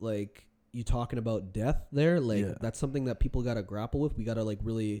like you talking about death there. Like Yeah. that's something that people gotta grapple with. We gotta like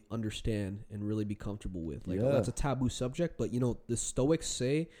really understand and really be comfortable with. Like Yeah. that's a taboo subject, but you know the Stoics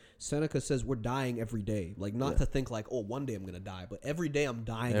say, Seneca says we're dying every day. Like not Yeah. to think like, oh, one day I'm gonna die, but every day I'm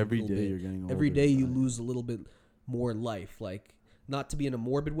dying. every a little day bit. you're getting older. Every day you dying. lose a little bit more life. Like not to be in a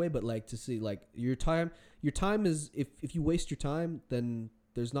morbid way, but like to see like your time is if you waste your time, then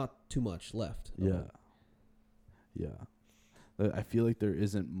there's not too much left. of Yeah. it. Yeah. I feel like there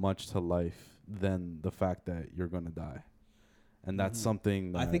isn't much to life than the fact that you're going to die. And that's Mhm.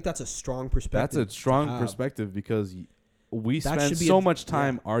 something that I think that's a strong perspective. that's a strong to have. perspective because we That spend should be so a- much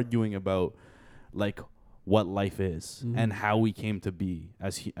time yeah. arguing about like what life is and Mhm. how we came to be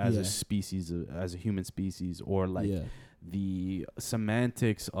as Yeah. a species, as a human species, or like Yeah. the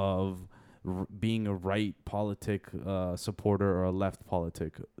semantics of being a right politic supporter or a left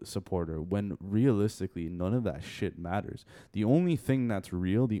politic supporter, when realistically none of that shit matters. The only thing that's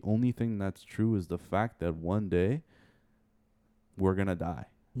real, the only thing that's true is the fact that one day we're gonna die.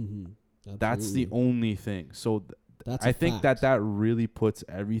 Mm-hmm. That's the only thing. So That's I a think fact. that really puts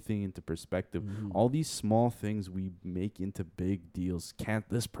everything into perspective. Mhm. All these small things we make into big deals.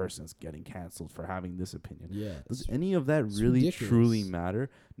 This person's getting canceled for having this opinion. Yeah. Does any of that it's really ridiculous. truly matter?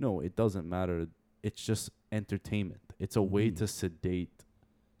 No, it doesn't matter. It's just entertainment. It's a way Mhm. to sedate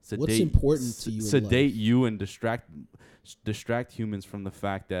What's important to you in sedate life? you and distract humans from the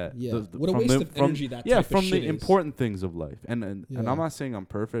fact that Yeah. the- What a from waste the- of from- energy that yeah, type from of shit the is. important things of life. And Yeah. I'm not saying I'm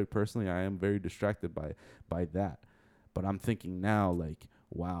perfect personally. I am very distracted by that. But I'm thinking now, like,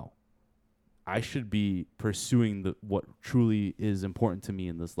 wow, I should be pursuing what truly is important to me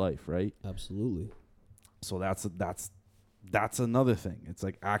in this life, right? Absolutely. So that's another thing. It's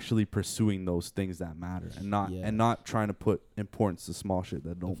like actually pursuing those things that matter, and not trying to put importance to small shit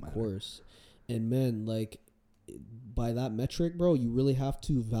that don't Of matter. course. And man, like by that metric, bro, you really have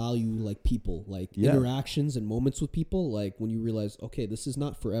to value like people, like Yeah. interactions and moments with people. Like when you realize, okay, this is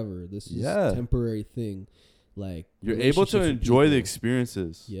not forever. This is Yeah. a temporary thing. Like You're able to relationships with enjoy the people.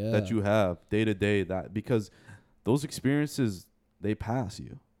 experiences Yeah. that you have day to day. That because those experiences they pass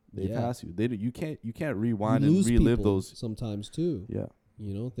you. They Yeah. pass you. You can't rewind You and lose relive people those. sometimes too. Yeah.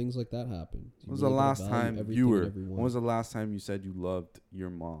 You know, things like that happen. When was the last time when was was the last time you said you loved your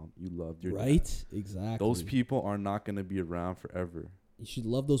mom? You loved your dad? right? Exactly. Those people are not going to be around forever. You should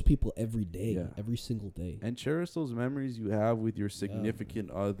love those people every day, Yeah. every single day. And cherish those memories you have with your significant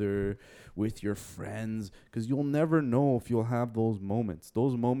other, with your friends, because you'll never know if you'll have those moments.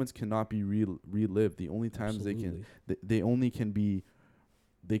 Those moments cannot be relived. The only times Absolutely.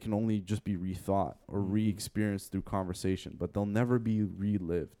 they can only just be rethought or Mhm. re-experienced through conversation, but they'll never be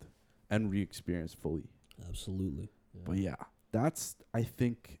relived and re-experienced fully. Absolutely. Yeah. But yeah, that's, I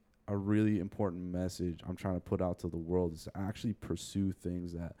think, a really important message I'm trying to put out to the world is to actually pursue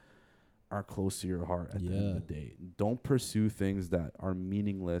things that are close to your heart at the end of the day. Don't pursue things that are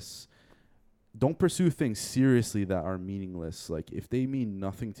meaningless. Don't pursue things seriously that are meaningless. Like if they mean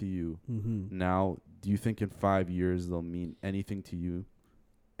nothing to you Mm-hmm. now, do you think in 5 years they'll mean anything to you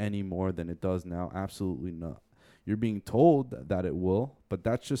any more than it does now? Absolutely not. You're being told that it will, but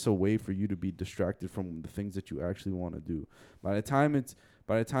that's just a way for you to be distracted from the things that you actually want to do. By the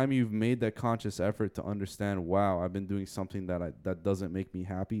time you've made that conscious effort to understand, wow, I've been doing something that doesn't make me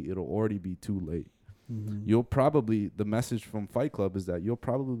happy, it'll already be too late. Mm-hmm. The message from Fight Club is that you'll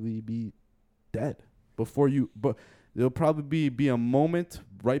probably be dead but there'll probably be a moment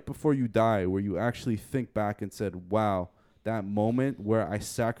right before you die where you actually think back and said, wow, that moment where I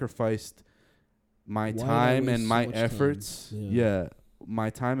sacrificed my Why did I time waste and so my much time? efforts. Yeah. My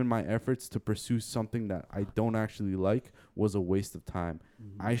time and my efforts to pursue something that I don't actually like was a waste of time.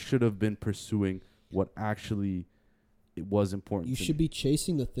 Mm-hmm. I should have been pursuing what actually it was important You to should me. be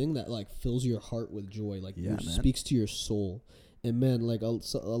chasing the thing that like fills your heart with joy, like Yeah, man. speaks to your soul. And man, like a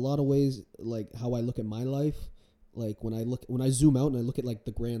lot of ways, like how I look at my life, like when I zoom out and I look at like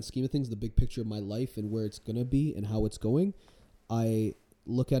the grand scheme of things, the big picture of my life and where it's gonna be and how it's going, I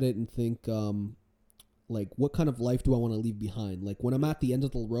look at it and think, like what kind of life do I want to leave behind? Like when I'm at the end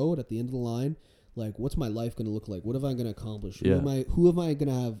of the road, at the end of the line, like what's my life gonna look like? What am I gonna accomplish? Yeah. Who am I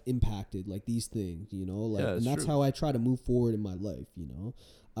gonna have impacted? Like these things, you know, like, Yeah, and it's that's true. how I try to move forward in my life, you know.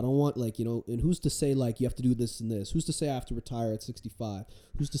 I don't want like, you know, and who's to say like you have to do this and this? Who's to say I have to retire at 65?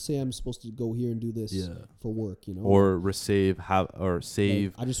 Who's to say I'm supposed to go here and do this for work, you know? Or save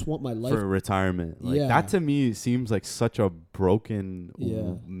Like, I just want my life. for retirement. Like Yeah. that to me seems like such a broken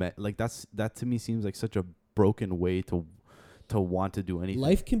Yeah. that to me seems like such a broken way to to want to do anything.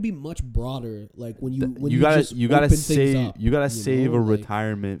 Life can be much broader. Like when you you gotta open save things up, you gotta save know? a Like,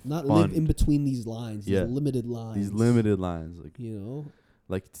 retirement not fund. live in between these lines, Yeah. these limited lines. These limited lines, like You know,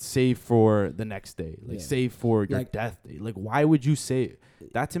 like save for the next day, like Yeah. save for your Like- death day. Like why would you save?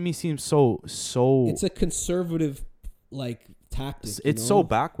 That to me seems so it's a conservative like tactic. it's you so know?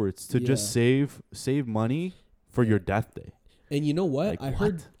 backwards to just save money for your death day. And you know what? Like,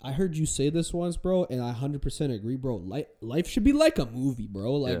 I heard you say this once, bro, and I 100% agree, bro. Life should be like a movie,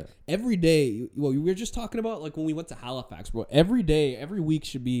 bro. Like Yeah. every day. Well, we were just talking about like when we went to Halifax, bro. Every day, every week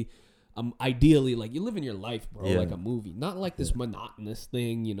should be ideally like you living your life, bro, Yeah. like a movie, not like this monotonous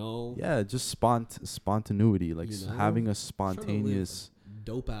thing, you know. Yeah, just spontaneity, like You know? having a I'm trying to live spontaneous. a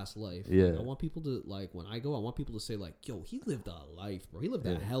dope ass life. Yeah. Like, I want people to like when I go, I want people to say like, "Yo, he lived a life, bro. He lived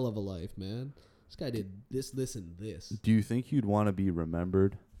a Yeah. hell of a life, man. This guy did this, and this." Do you think you'd want to be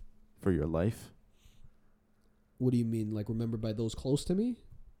remembered for your life, What do you mean, like remembered by those close to me?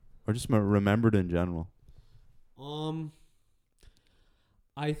 or just remembered in general?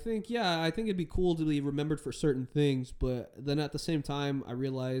 I think it'd be cool to be remembered for certain things, but then at the same time, I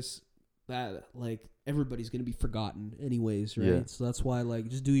realize that like everybody's gonna be forgotten anyways, right? Yeah. So that's why like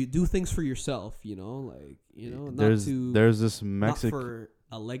just do things for yourself, you know, like There's this not Mexican for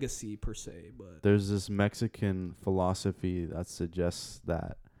a legacy per se, but there's this Mexican philosophy that suggests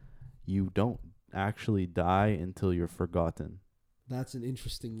that you don't actually die until you're forgotten. that's an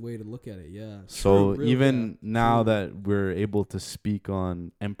interesting way to look at it. Yeah. So True, even now true. that we're able to speak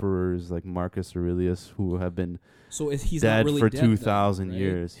on emperors like Marcus Aurelius, who have been So he's dead not really for dead 2,000 then, right?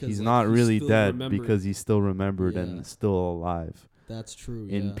 years, 'Cause, he's like, not really still dead remembered. because he's still remembered Yeah. and still alive That's true.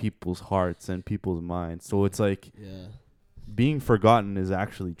 in yeah. people's hearts and people's minds. So it's like Yeah. being forgotten is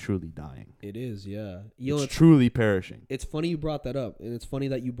actually truly dying. It is. Yeah. You know, It's truly perishing. it's funny you brought that up, and it's funny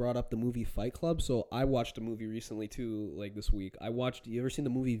that you brought up the movie Fight Club. So I watched a movie recently too, like this week. You ever seen the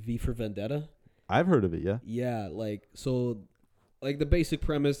movie V for Vendetta? I've heard of it, yeah. Yeah, like the basic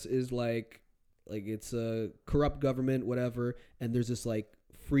premise is like it's a corrupt government, whatever, and there's this like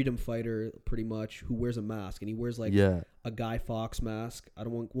freedom fighter pretty much who wears a mask, and he wears like Yeah. a Guy Fawkes mask.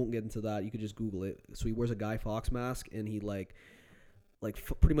 Won't get into that. You could just Google it. So he wears a Guy Fawkes mask, and he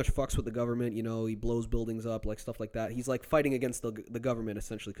pretty much fucks with the government. You know, he blows buildings up, like stuff like that. He's like fighting against the government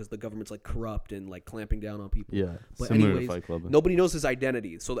essentially because the government's like corrupt and like clamping down on people. Yeah. But Similar anyways, to Fight Club. Nobody knows his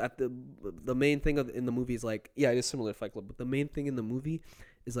identity. So at the main thing in the movie is like, yeah, it is similar to Fight Club, but the main thing in the movie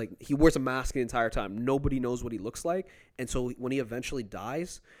is like he wears a mask the entire time. Nobody knows what he looks like, and so when he eventually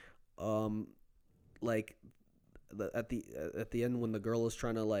dies, like at the end when the girl is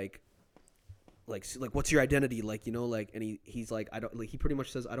trying to like what's your identity, like, you know, like, and he's like, I don't, like, he pretty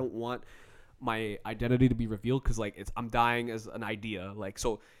much says, I don't want my identity to be revealed because like I'm dying as an idea, like,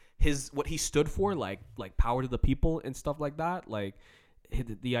 so what he stood for, like power to the people and stuff like that, like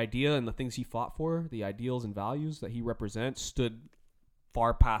the idea and the things he fought for, the ideals and values that he represents stood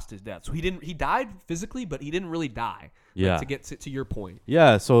far past his death. So he died physically, but he didn't really die. Yeah. To get to your point.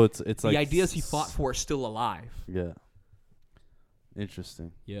 Yeah, so it's like The ideas he fought for are still alive. Yeah.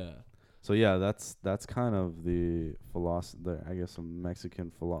 Interesting. Yeah. So yeah, that's kind of the philosophy. I guess a Mexican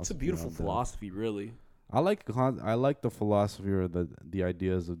philosophy. It's a beautiful around death. philosophy, really. I like the philosophy or the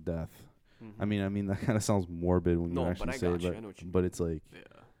ideas of death. Mm-hmm. I mean that kind of sounds morbid when you actually say it, I know what you mean. but it's like, Yeah.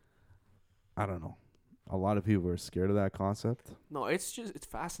 I don't know. A lot of people are scared of that concept. No, it's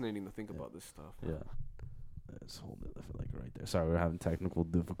fascinating to think about this stuff. Yeah. Let's hold it for like right there. Sorry, we're having technical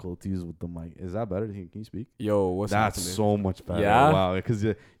difficulties with the mic. Is that better? Can you speak? Yo, what's That's happening? so much better. Yeah? Wow, because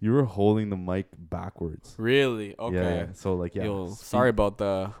you were holding the mic backwards. Really? Okay. Yeah. So like, yeah. Yo, speak- sorry about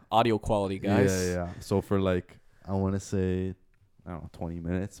the audio quality, guys. Yeah. So for like, I want to say, I don't know, 20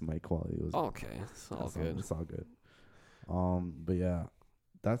 minutes, mic quality was Okay, it's all good. It's all good. But yeah,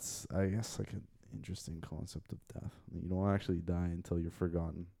 that's, I guess, like an interesting concept of death. You don't actually die until you're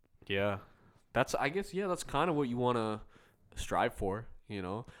forgotten. Yeah. That's kind of what you want to strive for, you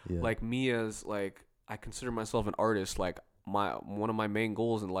know? Yeah. Like me as like I consider myself an artist, like one of my main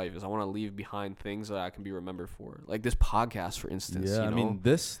goals in life is I want to leave behind things that I can be remembered for. Like this podcast, for instance, yeah, you know? I mean,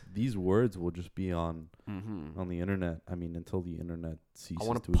 these words will just be on Mm-hmm. the internet. I mean, until the internet ceases I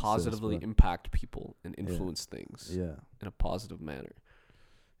want to to positively exist, impact people and influence things but yeah. in a positive manner.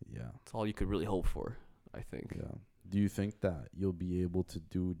 Yeah. That's all you could really hope for, I think. Yeah. Do you think that you'll be able to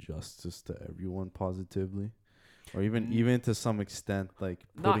do justice to everyone positively? Or even to some extent, like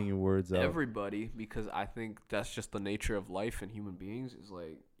Not putting your words out? Everybody, because I think that's just the nature of life and human beings is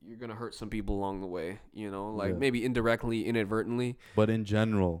like you're going to hurt some people along the way, you know, like Yeah. maybe indirectly, inadvertently. But in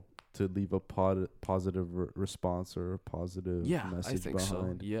general, to leave a positive response or a positive Yeah, message I think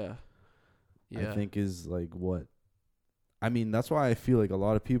behind, so. Yeah. I think is like what I mean, that's why I feel like a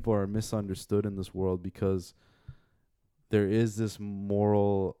lot of people are misunderstood in this world, because there is this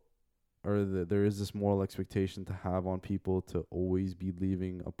moral, or there is this moral expectation to have on people to always be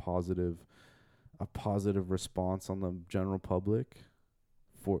leaving a positive response on the general public.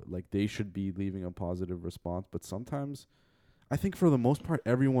 For like, they should be leaving a positive response, but sometimes I think for the most part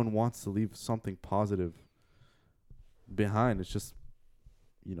everyone wants to leave something positive behind. It's just,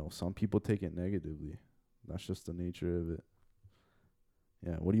 some people take it negatively. That's just the nature of it.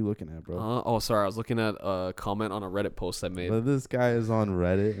 Yeah, what are you looking at, bro? Sorry, I was looking at a comment on a Reddit post I made. But this guy is on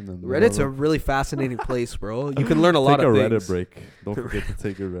Reddit, and then Reddit's a really fascinating place, bro. You can learn a lot of things. Take a Reddit break. Don't forget to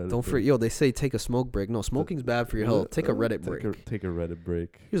take a Reddit break. They say take a smoke break. No, smoking's bad for your health. Take a Reddit break. Take a Reddit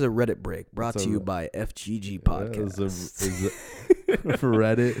break. Here's a Reddit break brought to you by FGG Podcast. For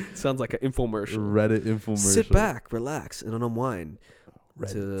Reddit. Sounds like an infomercial. Reddit infomercial. Sit back, relax, and unwind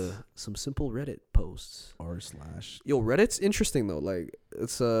Reddit. to some simple Reddit posts. / Yo, Reddit's interesting though. Like,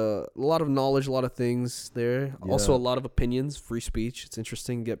 it's a lot of knowledge, a lot of things there. Yeah. Also, a lot of opinions, free speech. It's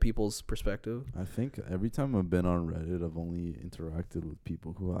interesting to get people's perspective. I think every time I've been on Reddit, I've only interacted with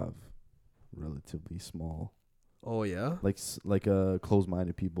people who have relatively small, Oh yeah, like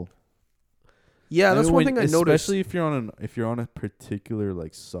closed-minded people. yeah. That's one thing I noticed. Especially if you're on a particular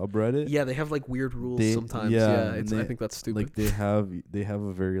like subreddit. Yeah, they have like weird rules They- sometimes. yeah, Yeah, and I think that's stupid. Like they have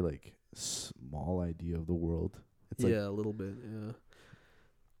a very like small idea of the world. It's like, yeah, a little bit. Yeah.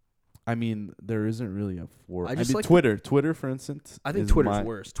 I mean, there isn't really a forum. I just like Twitter, for instance. I think is Twitter's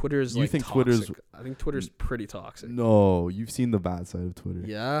worse. Twitter's You like think toxic. Twitter's- I think Twitter's pretty toxic. No, you've seen the bad side of Twitter.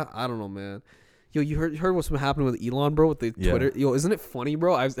 Yeah, I don't know, man. Yo, you heard what's been happening with Elon, bro, with the Yeah. Twitter? Yo, isn't it funny,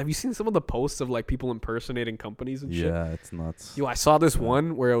 bro? Have you seen some of the posts of like people impersonating companies and shit? Yeah, it's nuts. Yo, I saw this Yeah.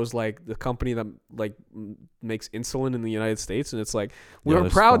 one where it was like the company that like makes insulin in the United States, and it's like, we Yeah, are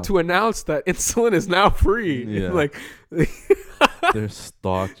their proud stock- to announce that insulin is now free. Yeah. like Their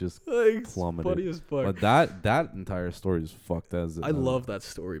stock just it's plummeted. funny as fuck. But that entire story is fucked as. I love that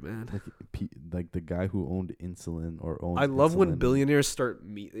story, man. like the guy who owned insulin or owns. I love when insulin. billionaires start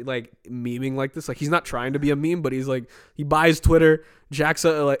memeing like this. Like, he's not trying to be a meme, but he's like, he buys Twitter, jacks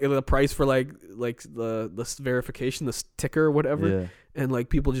the price for like the verification, the ticker or whatever, Yeah. and like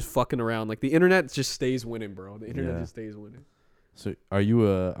people just fucking around. Like, the internet just stays winning, bro. The internet Yeah. just stays winning. So are you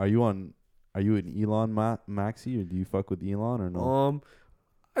an Elon maxi, or do you fuck with Elon or no?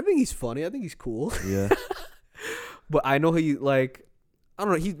 I think he's funny. I think he's cool. Yeah. But I know he like, I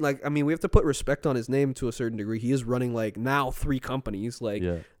don't know. He like, I mean, we have to put respect on his name to a certain degree. He is running like now 3 companies. Like,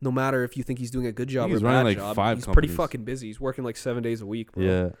 Yeah. no matter if you think he's doing a good job or a he's bad running, like, job, 5 he's pretty companies. fucking busy. He's working like 7 days a week, bro.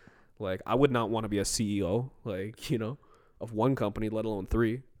 Yeah. Like, I would not want to be a CEO, like, of one company, let alone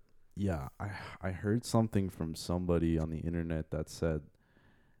 3. Yeah, I heard something from somebody on the internet that said,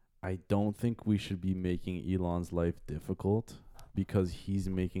 I don't think we should be making Elon's life difficult because he's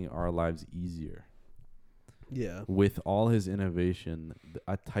making our lives easier. Yeah. With all his innovation,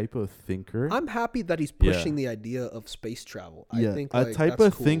 a type of thinker. I'm happy that he's pushing the idea of space travel. I think a like, type that's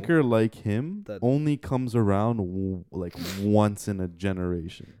of cool. thinker like him That- only comes around like once in a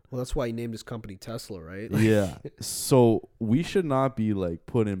generation. Well, that's why he named his company Tesla, right? Yeah. So we should not be like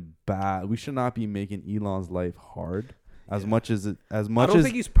we should not be making Elon's life hard as much as I don't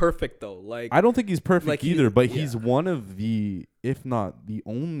think he's perfect though. Like, I don't think he's perfect like either, but yeah. he's one of the, if not the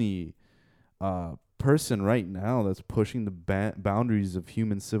only person right now that's pushing the boundaries of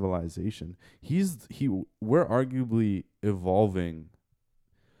human civilization. We're arguably evolving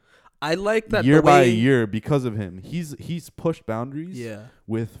I like that year the by way, year because of him. He's pushed boundaries. Yeah.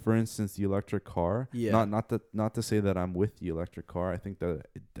 With, for instance, the electric car. Yeah. Not to say that I'm with the electric car. I think that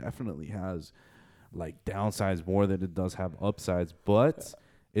it definitely has like downsides more than it does have upsides, but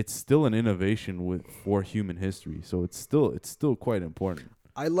it's still an innovation for human history. So it's still quite important.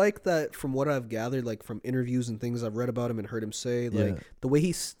 I like that from what I've gathered, like from interviews and things I've read about him and heard him say, like the way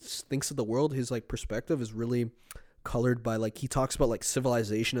he thinks of the world, his like perspective is really colored by like, he talks about like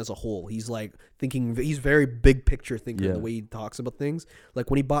civilization as a whole. He's like thinking, he's very big picture thinker in the way he talks about things. Like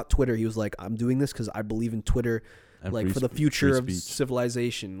when he bought Twitter, he was like, I'm doing this because I believe in Twitter, and like for the future of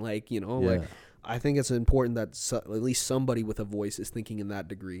civilization. Like, like I think it's important that at least somebody with a voice is thinking in that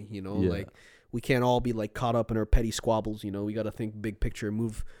degree, like we can't all be like caught up in our petty squabbles. We got to think big picture,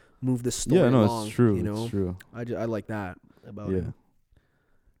 move this story along. It's true. It's true. I like that about him.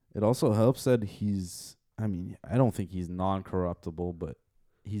 It also helps that I don't think he's non-corruptible, but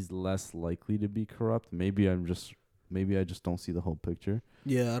he's less likely to be corrupt. Maybe I just don't see the whole picture.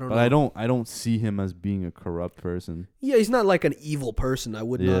 Yeah, I don't know. But I don't see him as being a corrupt person. Yeah, he's not like an evil person. I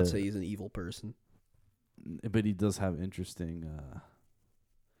would not say he's an evil person. But he does have interesting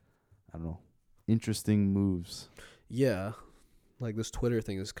interesting moves. Yeah, like this Twitter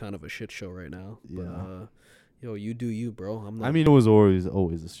thing is kind of a shit show right now. Yeah. But, yo, you do you, bro. I'm not. I mean, it was always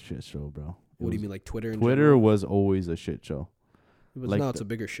a shit show, bro. what do you mean, like Twitter? In Twitter general? was always a shit show. But like now it's a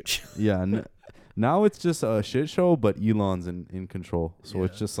bigger shit show. Yeah. Now it's just a shit show, but Elon's in control. So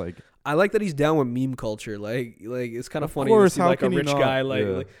it's Yeah. just like, I like that he's down with meme culture. Like it's kind of Of funny course, to see how like a can you rich not? guy,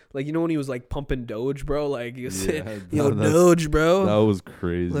 Yeah. like you know when he was like pumping Doge, bro. Like he was saying, Yeah, yo, that's- Doge, bro. that was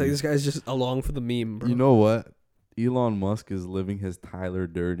crazy. Like this guy's just along for the meme, bro. You know what? Elon Musk is living his Tyler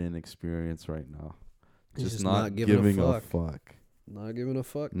Durden experience right now. He's Just not giving a fuck. Not giving a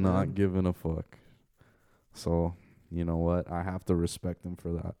fuck. Not man. giving a fuck. So, you know what? I have to respect him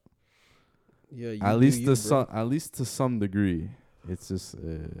for that. Yeah, you At do least you, bro. at least to some degree. It's just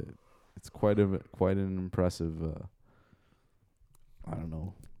it's quite an impressive I don't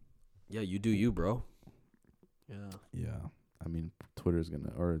know. Yeah, you do you, bro. Yeah. Yeah. I mean, Twitter's going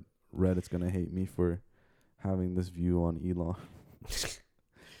to or Reddit's going to hate me for having this view on Elon.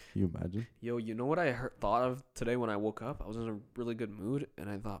 Can you imagine? Yo, you know what I thought of today when I woke up? I was in a really good mood, and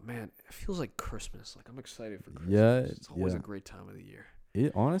I thought, man, it feels like Christmas. Like I'm excited for Christmas. Yeah, It's always yeah. a great time of the year.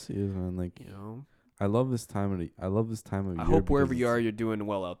 It honestly is, man. Like, You know. I love this time of year. I hope wherever you are, you're doing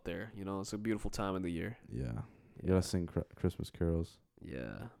well out there. You know, it's a beautiful time of the year. Yeah, you gotta sing Christmas carols.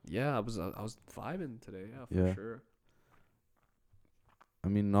 Yeah. I was vibing today. Yeah, for Yeah. sure. I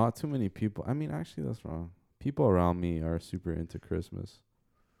mean, not too many people. I mean, actually, that's wrong. People around me are super into Christmas.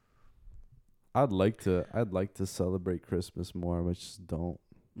 I'd like to celebrate Christmas more, but just don't.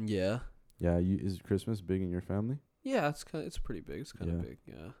 Yeah. Yeah, is Christmas big in your family? Yeah, it's pretty big. It's kind of Yeah. big.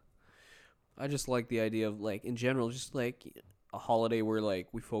 Yeah. I just like the idea of like in general, just like a holiday where like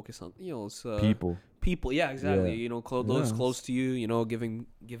we focus on it's People. Yeah, exactly. Yeah. You know, those Yeah. close to you. You know, giving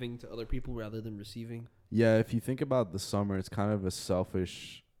to other people rather than receiving. Yeah, if you think about the summer, it's kind of a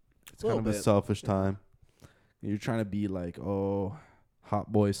selfish. It's kind Little of a bit. selfish Yeah. time. You're trying to be like, oh,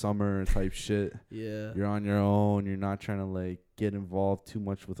 hot boy summer type shit. Yeah. You're on your own. You're not trying to like get involved too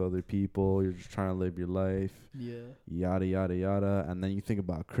much with other people. You're just trying to live your life. Yeah. Yada yada yada. And then you think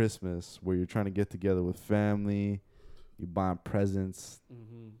about Christmas, where you're trying to get together with family. You buying presents.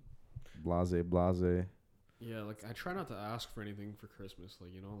 Mhm. Blase blase. Yeah, like I try not to ask for anything for Christmas.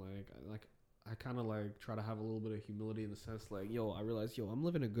 Like I kind of like try to have a little bit of humility in the sense like, I realize, I'm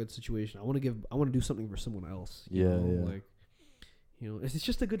living a good situation. I want to do something for someone else. You Yeah, know? yeah. Like, it's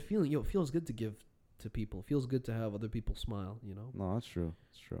just a good feeling. It feels good to give to people. It feels good to have other people smile. No, that's true.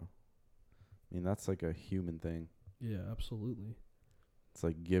 It's true. I mean, that's like a human thing. Yeah, absolutely. It's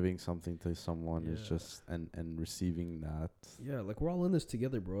like giving something to someone is Yeah. just and receiving that. Yeah, like we're all in this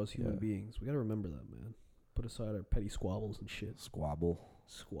together, bro. As human Yeah. beings, we gotta remember that, man. Put aside our petty squabbles and shit. Squabble.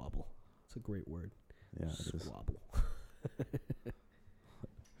 Squabble. It's a great word. Yeah, it is. Squabble.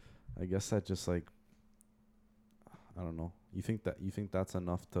 I guess that just like, I don't know. You think that's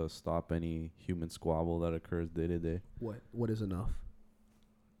enough to stop any human squabble that occurs day to day? What is enough?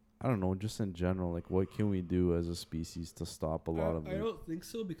 I don't know. Just in general, like what can we do as a species to stop a lot of I it? don't think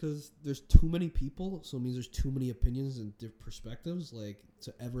so because there's too many people, so it means there's too many opinions and perspectives. Like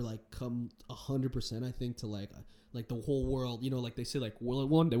to ever like come 100%, I think to like the whole world. Like they say, like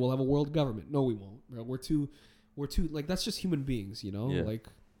one day we'll have a world government. No, we won't. Bro. We're too like that's just human beings. Yeah. Like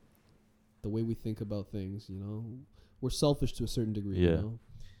the way we think about things. We're selfish to a certain degree. Yeah. No,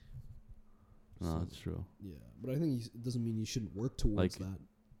 No, that's true. Yeah, but I think it doesn't mean you shouldn't work towards Like, that.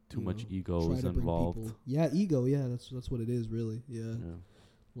 Too you much know, ego try is to bring involved. people- Yeah, ego. Yeah, that's what it is, really. Yeah, Yeah.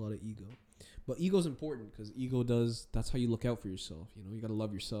 a lot of ego. But ego's important because ego does. That's how you look out for yourself. You gotta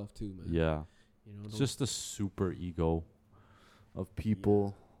love yourself too, man. Yeah. don't- It's just the super ego of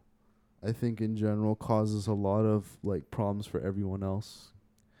people. I think in general causes a lot of like problems for everyone else.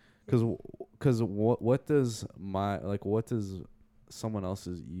 Cause what does someone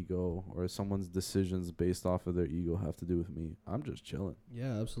else's ego or someone's decisions based off of their ego have to do with me? I'm just chilling.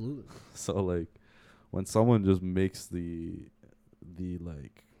 Yeah, absolutely. So like when someone just makes the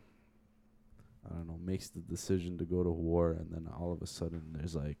like, I don't know, makes the decision to go to war, and then all of a sudden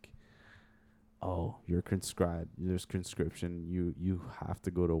there's like, oh, you're conscribed, there's conscription, you have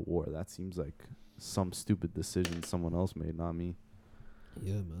to go to war. That seems like some stupid decision someone else made, not me.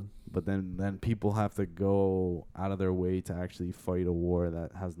 Yeah, man. But then people have to go out of their way to actually fight a war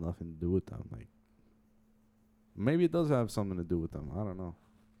that has nothing to do with them. Like, maybe it does have something to do with them. I don't know.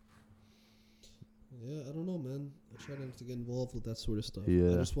 Yeah, I don't know, man. I try not to get involved with that sort of stuff.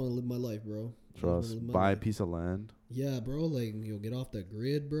 Yeah. I just want to live my life, bro. I just wanna Trust. live my Buy a life. piece of land. Yeah, bro. Like, get off that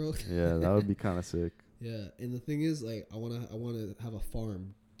grid, bro. Yeah, that would be kind of sick. Yeah, and the thing is, like, I wanna have a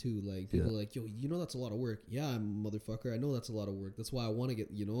farm too. Like people are like, yo, you know that's a lot of work. Yeah, I'm a motherfucker. I know that's a lot of work. That's why I want to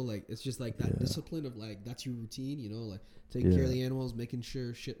get, you know, like it's just like that discipline of like that's your routine, you know, like taking care of the animals, making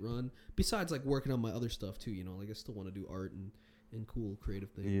sure shit run. Besides like working on my other stuff too, you know, like I still want to do art and cool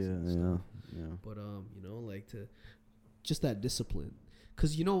creative things. Yeah. But you know, like to just that discipline.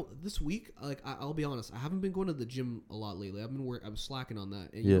 Cause you know this week, like I'll be honest, I haven't been going to the gym a lot lately. I'm slacking on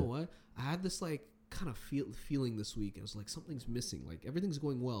that, and you know what? I had this like kind of feeling this week. I was like something's missing. Like everything's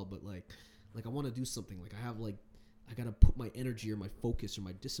going well, but like I want to do something. Like I gotta put my energy or my focus or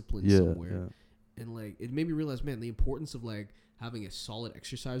my discipline somewhere. And like it made me realize, man, the importance of like having a solid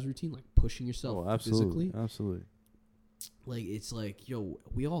exercise routine, like pushing yourself physically. Absolutely. Like it's like, yo,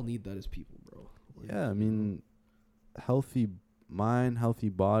 we all need that as people, bro. Like, I mean, healthy mind, healthy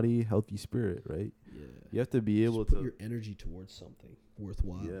body, healthy spirit, right? Yeah. You have to be able to put your energy towards something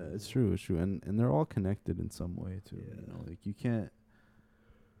worthwhile. Yeah, it's true, and they're all connected in some way too. Yeah. You know,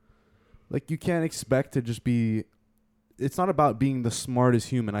 you can't expect to just be. It's not about being the smartest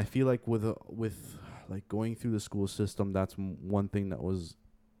human. I feel like with like going through the school system, that's one thing that was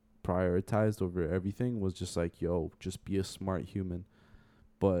prioritized over everything, was just like, yo, just be a smart human.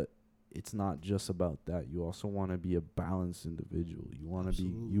 But it's not just about that. You also want to be a balanced individual. You want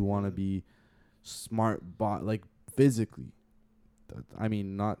to be smart, like physically. I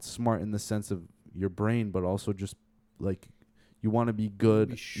mean, not smart in the sense of your brain, but also just like you want to be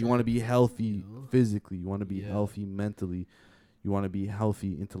good. You want to be healthy physically. You want to be healthy mentally. You want to be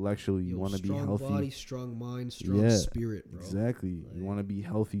healthy intellectually. You want to be healthy. Strong body, strong mind, strong spirit, bro. Exactly. Like, you want to be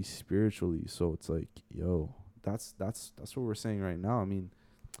healthy spiritually. So it's like, yo, that's what we're saying right now. I mean,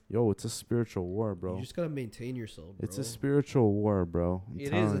 yo, it's a spiritual war, bro. You just gotta maintain yourself, bro. It's a spiritual war, bro.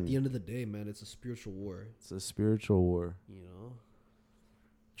 It is at the end of the day, man. It's a spiritual war. It's a spiritual war. You know,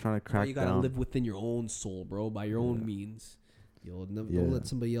 trying to crack down. You gotta live within your own soul, bro, by your own means. Yo, don't let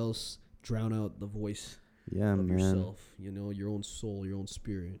somebody else drown out the voice of yourself. You know, your own soul, your own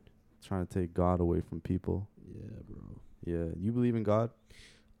spirit. Trying to take God away from people. Yeah, bro. Yeah, you believe in God?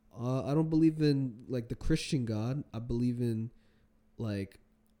 I don't believe in like the Christian God. I believe in like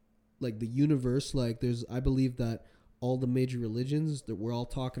the universe. Like I believe that all the major religions, that we're all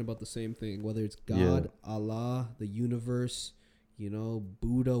talking about the same thing, whether it's God, Allah, the universe, you know,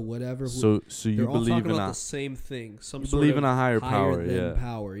 Buddha, whatever. So you all believe talking in about the same thing. You believe in a higher power,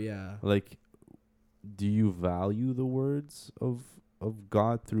 power, yeah. Like, do you value the words of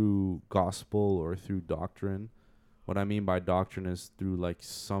God through gospel or through doctrine? What I mean by doctrine is through like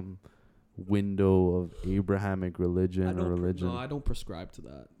some window of Abrahamic religion or religion. No, I don't prescribe to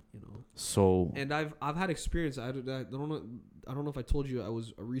that. You know. So. And I've had experience. I don't know if I told you I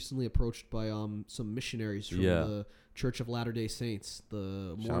was recently approached by some missionaries from the Church of Latter-day Saints,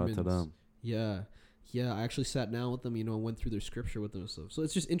 the Mormons. Shout out to them. Yeah. I actually sat down with them. You know, and went through their scripture with them and stuff. So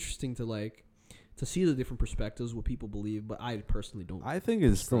it's just interesting to see the different perspectives, what people believe. But I personally don't. I think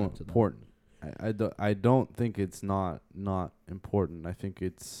it's still important. I don't think it's not important. I think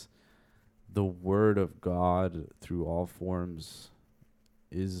it's the word of God through all forms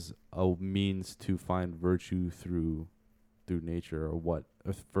is a means to find virtue through nature, or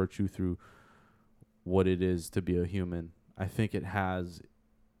virtue through what it is to be a human. I think it has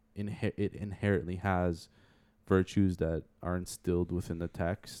it inherently has virtues that are instilled within the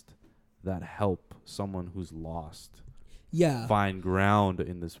text that help someone who's lost find ground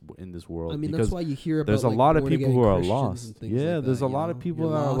in this world. I mean, that's why you hear about there's a lot of people who are lost. There's a lot of people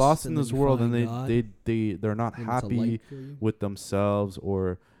that are lost in this world, and they're not happy with themselves,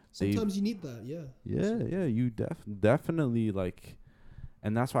 or sometimes you need that. You definitely like,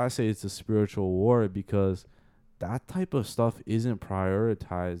 and that's why I say it's a spiritual war, because that type of stuff isn't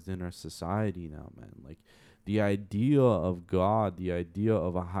prioritized in our society now, man. Like, the idea of God, the idea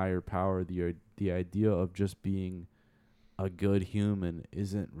of a higher power, the idea of just being a good human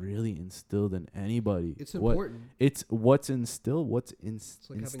isn't really instilled in anybody. It's important. It's what's instilled.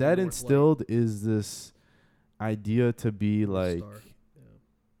 Instead instilled is this idea to be like,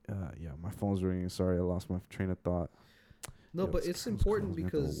 my phone's ringing. Sorry, I lost my train of thought. No, but it's important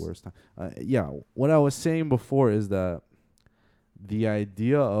because the worst time. What I was saying before is that the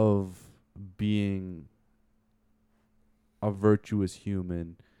idea of being a virtuous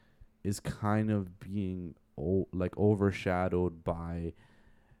human is kind of being overshadowed by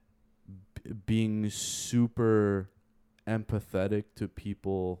being super empathetic to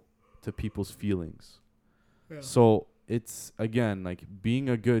people's feelings. So it's, again, like, being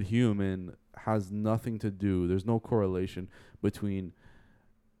a good human has nothing to do, there's no correlation between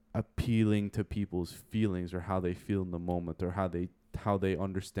appealing to people's feelings or how they feel in the moment, or how they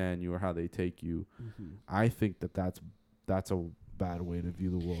understand you or how they take you. I think that's bad way to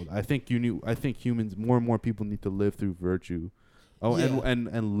view the world. I think humans, more and more people need to live through virtue. Oh, Yeah.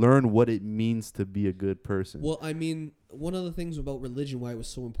 and learn what it means to be a good person. Well, I mean, one of the things about religion, why it was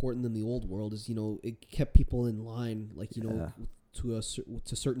so important in the old world, is it kept people in line, like to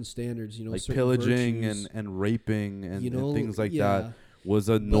certain standards, like certain pillaging virtues. and raping and things like yeah. that was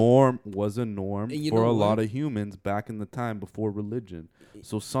a norm for a lot what? of humans back in the time before religion.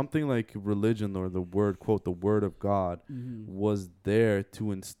 So something like religion, or the word, quote, the word of God, was there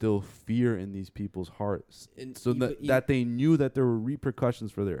to instill fear in these people's hearts, And so that they knew that there were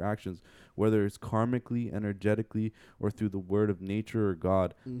repercussions for their actions, whether it's karmically, energetically, or through the word of nature or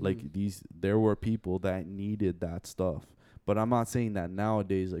God. Like there were people that needed that stuff. But I'm not saying that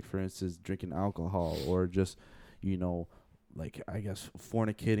nowadays, like for instance, drinking alcohol or just, like I guess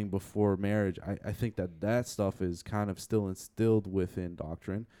fornicating before marriage. I think that stuff is kind of still instilled within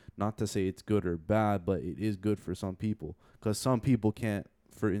doctrine. Not to say it's good or bad, but it is good for some people. Because some people can't,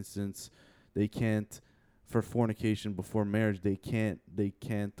 for instance, they can't, for fornication before marriage, they can't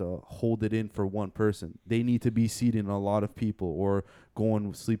hold it in for one person. They need to be seating a lot of people or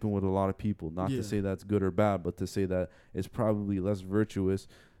sleeping with a lot of people. Not to say that's good or bad, but to say that it's probably less virtuous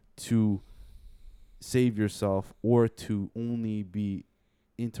to save yourself or to only be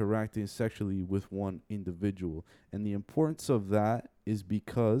interacting sexually with one individual. And the importance of that is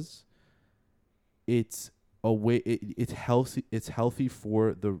because it's a way, it's healthy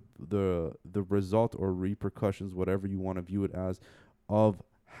for the result or repercussions, whatever you want to view it as, of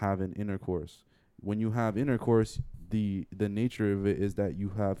having intercourse. When you have intercourse, the nature of it is that you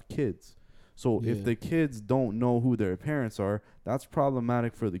have kids. So if the kids don't know who their parents are, that's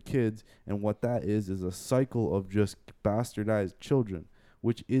problematic for the kids. And what that is a cycle of just bastardized children,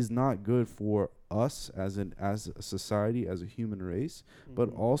 which is not good for us as a society, as a human race, but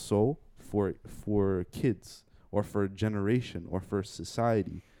also for kids or for a generation or for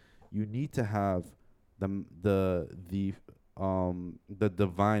society. You need to have the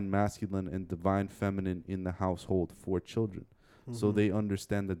divine masculine and divine feminine in the household for children. So they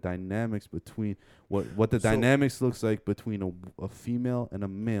understand the dynamics between what the dynamics looks like between a female and a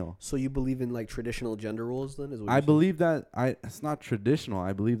male. So you believe in like traditional gender roles then? Is what I believe that it's not traditional.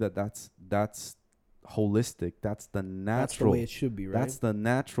 I believe that that's holistic. That's the natural. That's the way it should be, right? That's the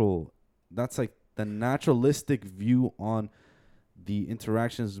natural. That's like the naturalistic view on the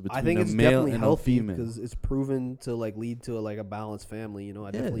interactions between a male and a female. Because it's proven to like lead to a balanced family. I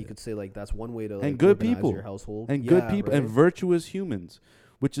definitely could say like that's one way to and good organize people your household and good people right? and virtuous humans,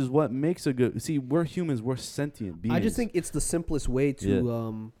 which is what makes a good. See, we're humans. We're sentient beings. I just think it's the simplest way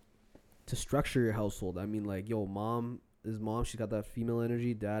to structure your household. I mean, like, mom is mom. She's got that female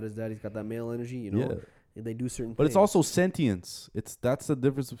energy. Dad is dad. He's got that male energy. And they do certain. But things. it's also sentience. That's the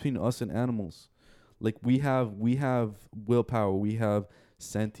difference between us and animals. Like we have willpower. We have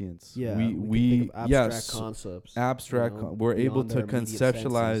sentience. Yeah, we think of abstract concepts. We're able to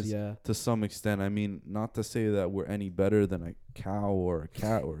conceptualize senses, to some extent. I mean, not to say that we're any better than a cow or a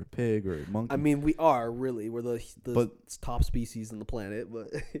cat or a pig or a monkey. I mean, we are really. We're the top species on the planet, but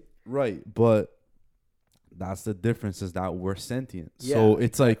right. But that's the difference, is that we're sentient. Yeah, so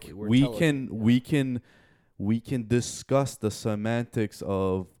it's exactly. Like we can discuss the semantics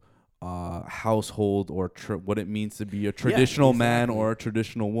of household or what it means to be a traditional man or a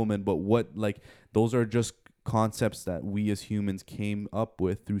traditional woman, but those are just concepts that we as humans came up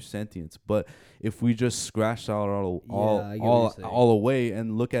with through sentience. But if we just scratch out all away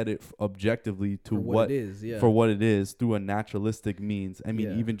and look at it objectively to what it is, for what it is through a naturalistic means. I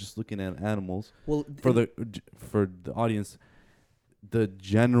mean, even just looking at animals. Well, for the audience, the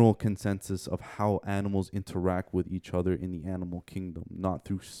general consensus of how animals interact with each other in the animal kingdom, not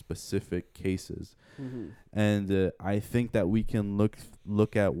through specific cases. And I think that we can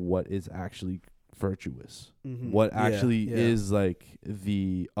look at what is actually virtuous, what actually is like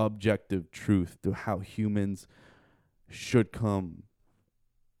the objective truth to how humans should come.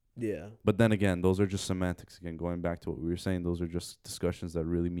 Yeah. But then again, those are just semantics. Again, going back to what we were saying, those are just discussions that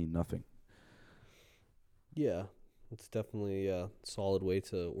really mean nothing. Yeah. It's definitely a solid way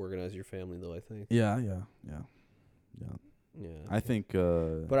to organize your family, though, I think. Yeah. I think...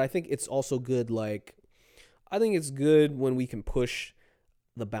 but I think it's also good, I think it's good when we can push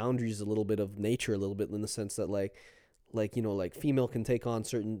the boundaries a little bit of nature a little bit, in the sense that, like female can take on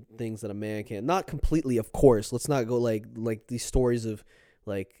certain things that a man can't. Not completely, of course. Let's not go, like these stories of,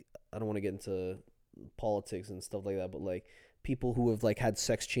 I don't want to get into politics and stuff like that, but, people who have had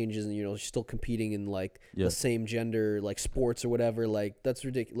sex changes and still competing in the same gender sports or whatever, that's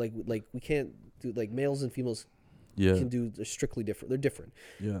ridiculous. We can't do males and females Yeah. can do. They're strictly different. They're different.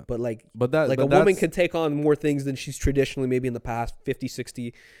 Yeah. But like But a woman can take on more things than she's traditionally maybe in the past 50,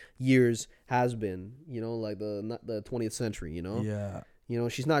 60 years has been. You know, like the 20th century. You know. Yeah. You know,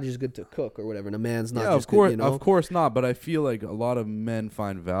 she's not just good to cook or whatever, and a man's not Yeah, just of course, good, you know? of course not. But I feel like a lot of men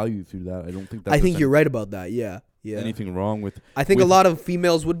find value through that. I don't think that. I think you're right about that. Yeah, yeah. Anything wrong with? I think with- a lot of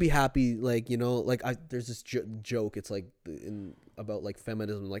females would be happy, like, you know, like there's this joke. It's like about like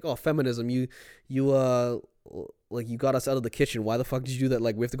feminism, like, oh, feminism, you like you got us out of the kitchen. Why the fuck did you do that?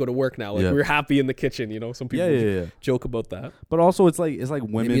 Like we have to go to work now. Like Yeah. we're happy in the kitchen, you know. Some people Yeah. joke about that. But also, it's like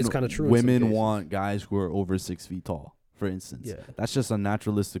women. it's kinda true in some Women cases. want guys who are over 6 feet tall. For instance, Yeah. that's just a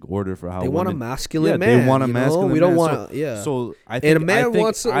naturalistic order for how They want a women- masculine Yeah, man. they want a you know? masculine We don't man. want. Yeah. So I think And a man I think,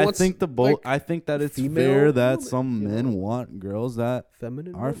 wants I think the both. like, I think that it's female fair that woman, some you men know? want girls that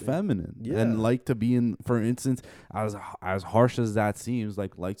feminine. are women. feminine Yeah. and like to be in. For instance, as harsh as that seems,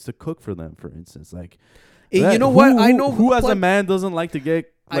 like likes to cook for them. For instance, like And that- you know what? I who- know who as a plen- man doesn't like to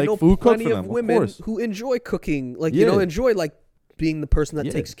get I know like food cooked plenty for of them. women Of course. who enjoy cooking, like Yeah. enjoy like being the person that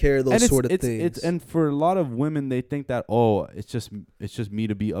Yeah. takes care of those And sort of it's, things. and for a lot of women, they think that it's just me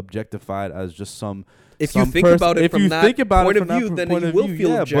to be objectified as just some. if you some think person- about it if from you that think about point it of from that view, then point you of will view, feel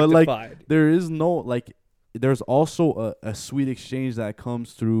yeah, objectified. but like there is no like. There's also a sweet exchange that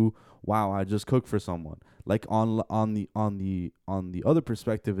comes through. Wow, I just cooked for someone. Like on the other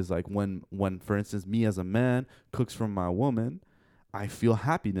perspective is like when for instance me as a man cooks for my woman, I feel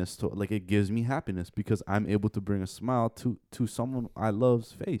happiness to like it gives me happiness because I'm able to bring a smile to someone I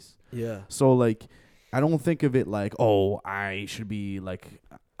love's face. yeah. So like I don't think of it like, oh, I should be like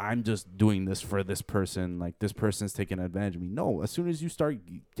I'm just doing this for this person, like this person's taking advantage of me. No, as soon as you start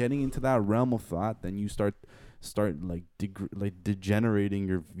getting into that realm of thought, then you start like degenerating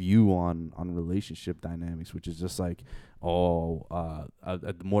your view on relationship dynamics, which is just like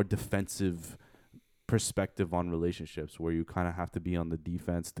a more defensive perspective on relationships where you kind of have to be on the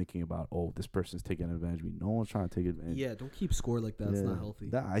defense thinking about, oh, this person's taking advantage of me. No one's trying to take advantage. Yeah, don't keep score like that. It's not healthy.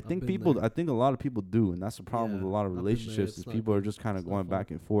 That, I I've think been people there. I think a lot of people do, and that's the problem with Yeah, a lot of I've been there. relationships It's is not people are good. just kind of It's not going fun.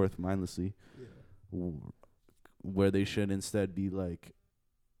 back and forth mindlessly, where they should instead be like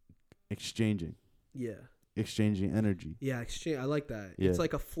exchanging energy. Yeah, exchange. I like that. Yeah. It's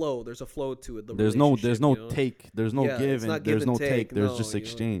like a flow. There's a flow to it. There's no you know? take, there's no Yeah, give, it's and not there's give no and take. take, There's no, just you know,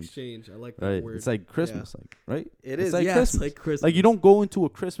 exchange. Exchange. I like that Right? word. It's like Christmas, like right? It It's is. like Yeah, Christmas. It's like Christmas. Like you don't go into a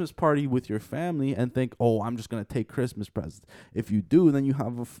Christmas party with your family and think, "Oh, I'm just gonna take Christmas presents." If you do, then you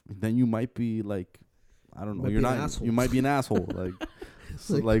have then you might be like, I don't know, Might you're be an not. asshole. You might be an asshole, like,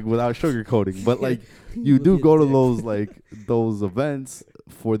 so, Like- like without sugarcoating. But like you Might do be a go to dick. those like those events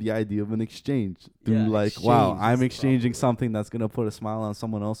for the idea of an exchange. Through Yeah, like, wow, exchange I'm is the exchanging proper word. something that's gonna put a smile on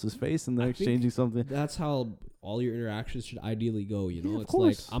someone else's face, and they're I think exchanging something. That's how all your interactions should ideally go. You know, Yeah, of it's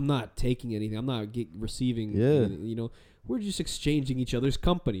course. like I'm not taking anything. I'm not receiving. Yeah. anything, you know, we're just exchanging each other's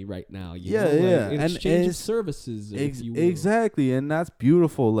company right now. You Yeah, know? Like, yeah. an And exchange of it's services. if you will. Exactly, and that's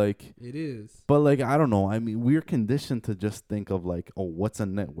beautiful. Like. It is. But like I don't know. I mean, we're conditioned to just think of like, oh, what's a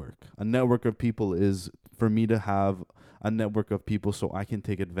network? A network of people is for me to have a network of people so I can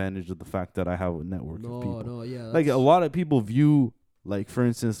take advantage of the fact that I have a network of people. No, yeah. Like a that's- lot of people view, like for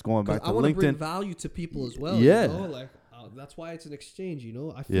instance, going 'cause back to I want to bring LinkedIn. value to people as well. Yeah. You know? Like that's why it's an exchange. You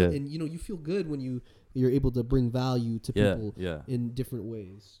know, I feel, Yeah. and you know, you feel good when you're able to bring value to Yeah, people yeah, in different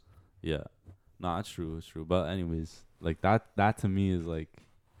ways. yeah. No, it's true. It's true. But anyways, like that to me is like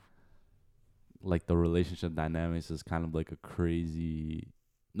the relationship dynamics is kind of like a crazy.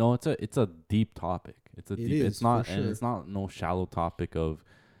 No, it's a deep topic. It's a It deep. is, It's not, for and sure. it's not no shallow topic of,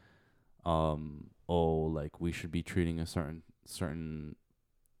 like we should be treating a certain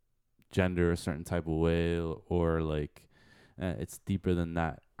gender a certain type of way, or like, it's deeper than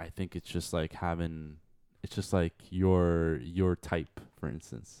that. I think it's just like it's just like your type, for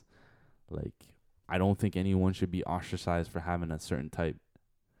instance. Like, I don't think anyone should be ostracized for having a certain type.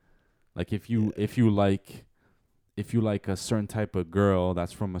 Like if you like a certain type of girl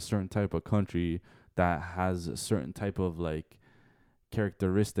that's from a certain type of country that has a certain type of like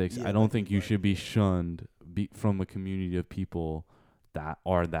characteristics, Yeah, I don't like- think you should be shunned from a community of people that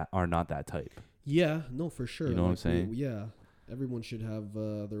are not that type. Yeah, no, for sure. You know what I'm Like, saying? Yeah, everyone should have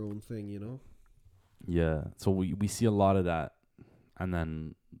their own thing. You know. Yeah. So we see a lot of that, and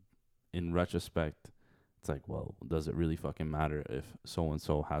then in retrospect, it's like, well, does it really fucking matter if so and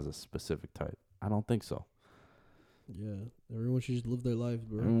so has a specific type? I don't think so. Yeah, everyone should just live their life,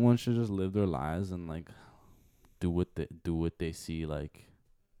 bro. Everyone should just live their lives and like do what they see like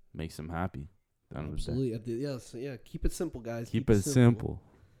makes them happy. At the end of the day. Absolutely. Yes. Yeah. Keep it simple, guys. Keep it simple.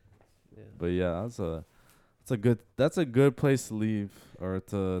 Yeah. But yeah, That's a good place to leave or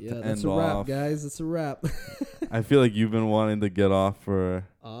to Yeah, end that's a wrap, off. guys. It's a wrap. I feel like you've been wanting to get off for.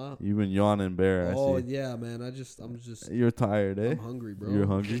 You've been yawning, Bear. Oh I see. yeah, man. I'm just. You're tired, eh? I'm hungry, bro. You're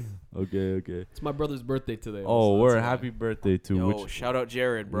hungry. Okay. It's my brother's birthday today. Oh, also, we're that's why. happy birthday to Yo, which shout out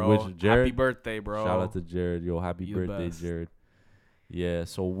Jared, bro. which Jared? Happy birthday, bro. Shout out to Jared. Yo, happy You the birthday, best. Jared. Yeah,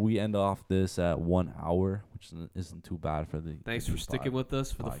 so we end off this at 1 hour, which isn't too bad for the. Thanks for sticking with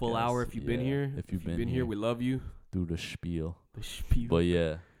us for the full podcast. hour. If you've been Yeah, here, if you've been here, here. we love you. Do the spiel. The spiel. But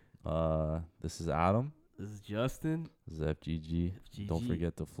yeah, this is Adam. This is Justin. This is FGG. FGG. Don't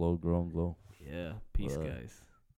forget to flow, grow, and glow. Yeah. Peace, Uh, guys.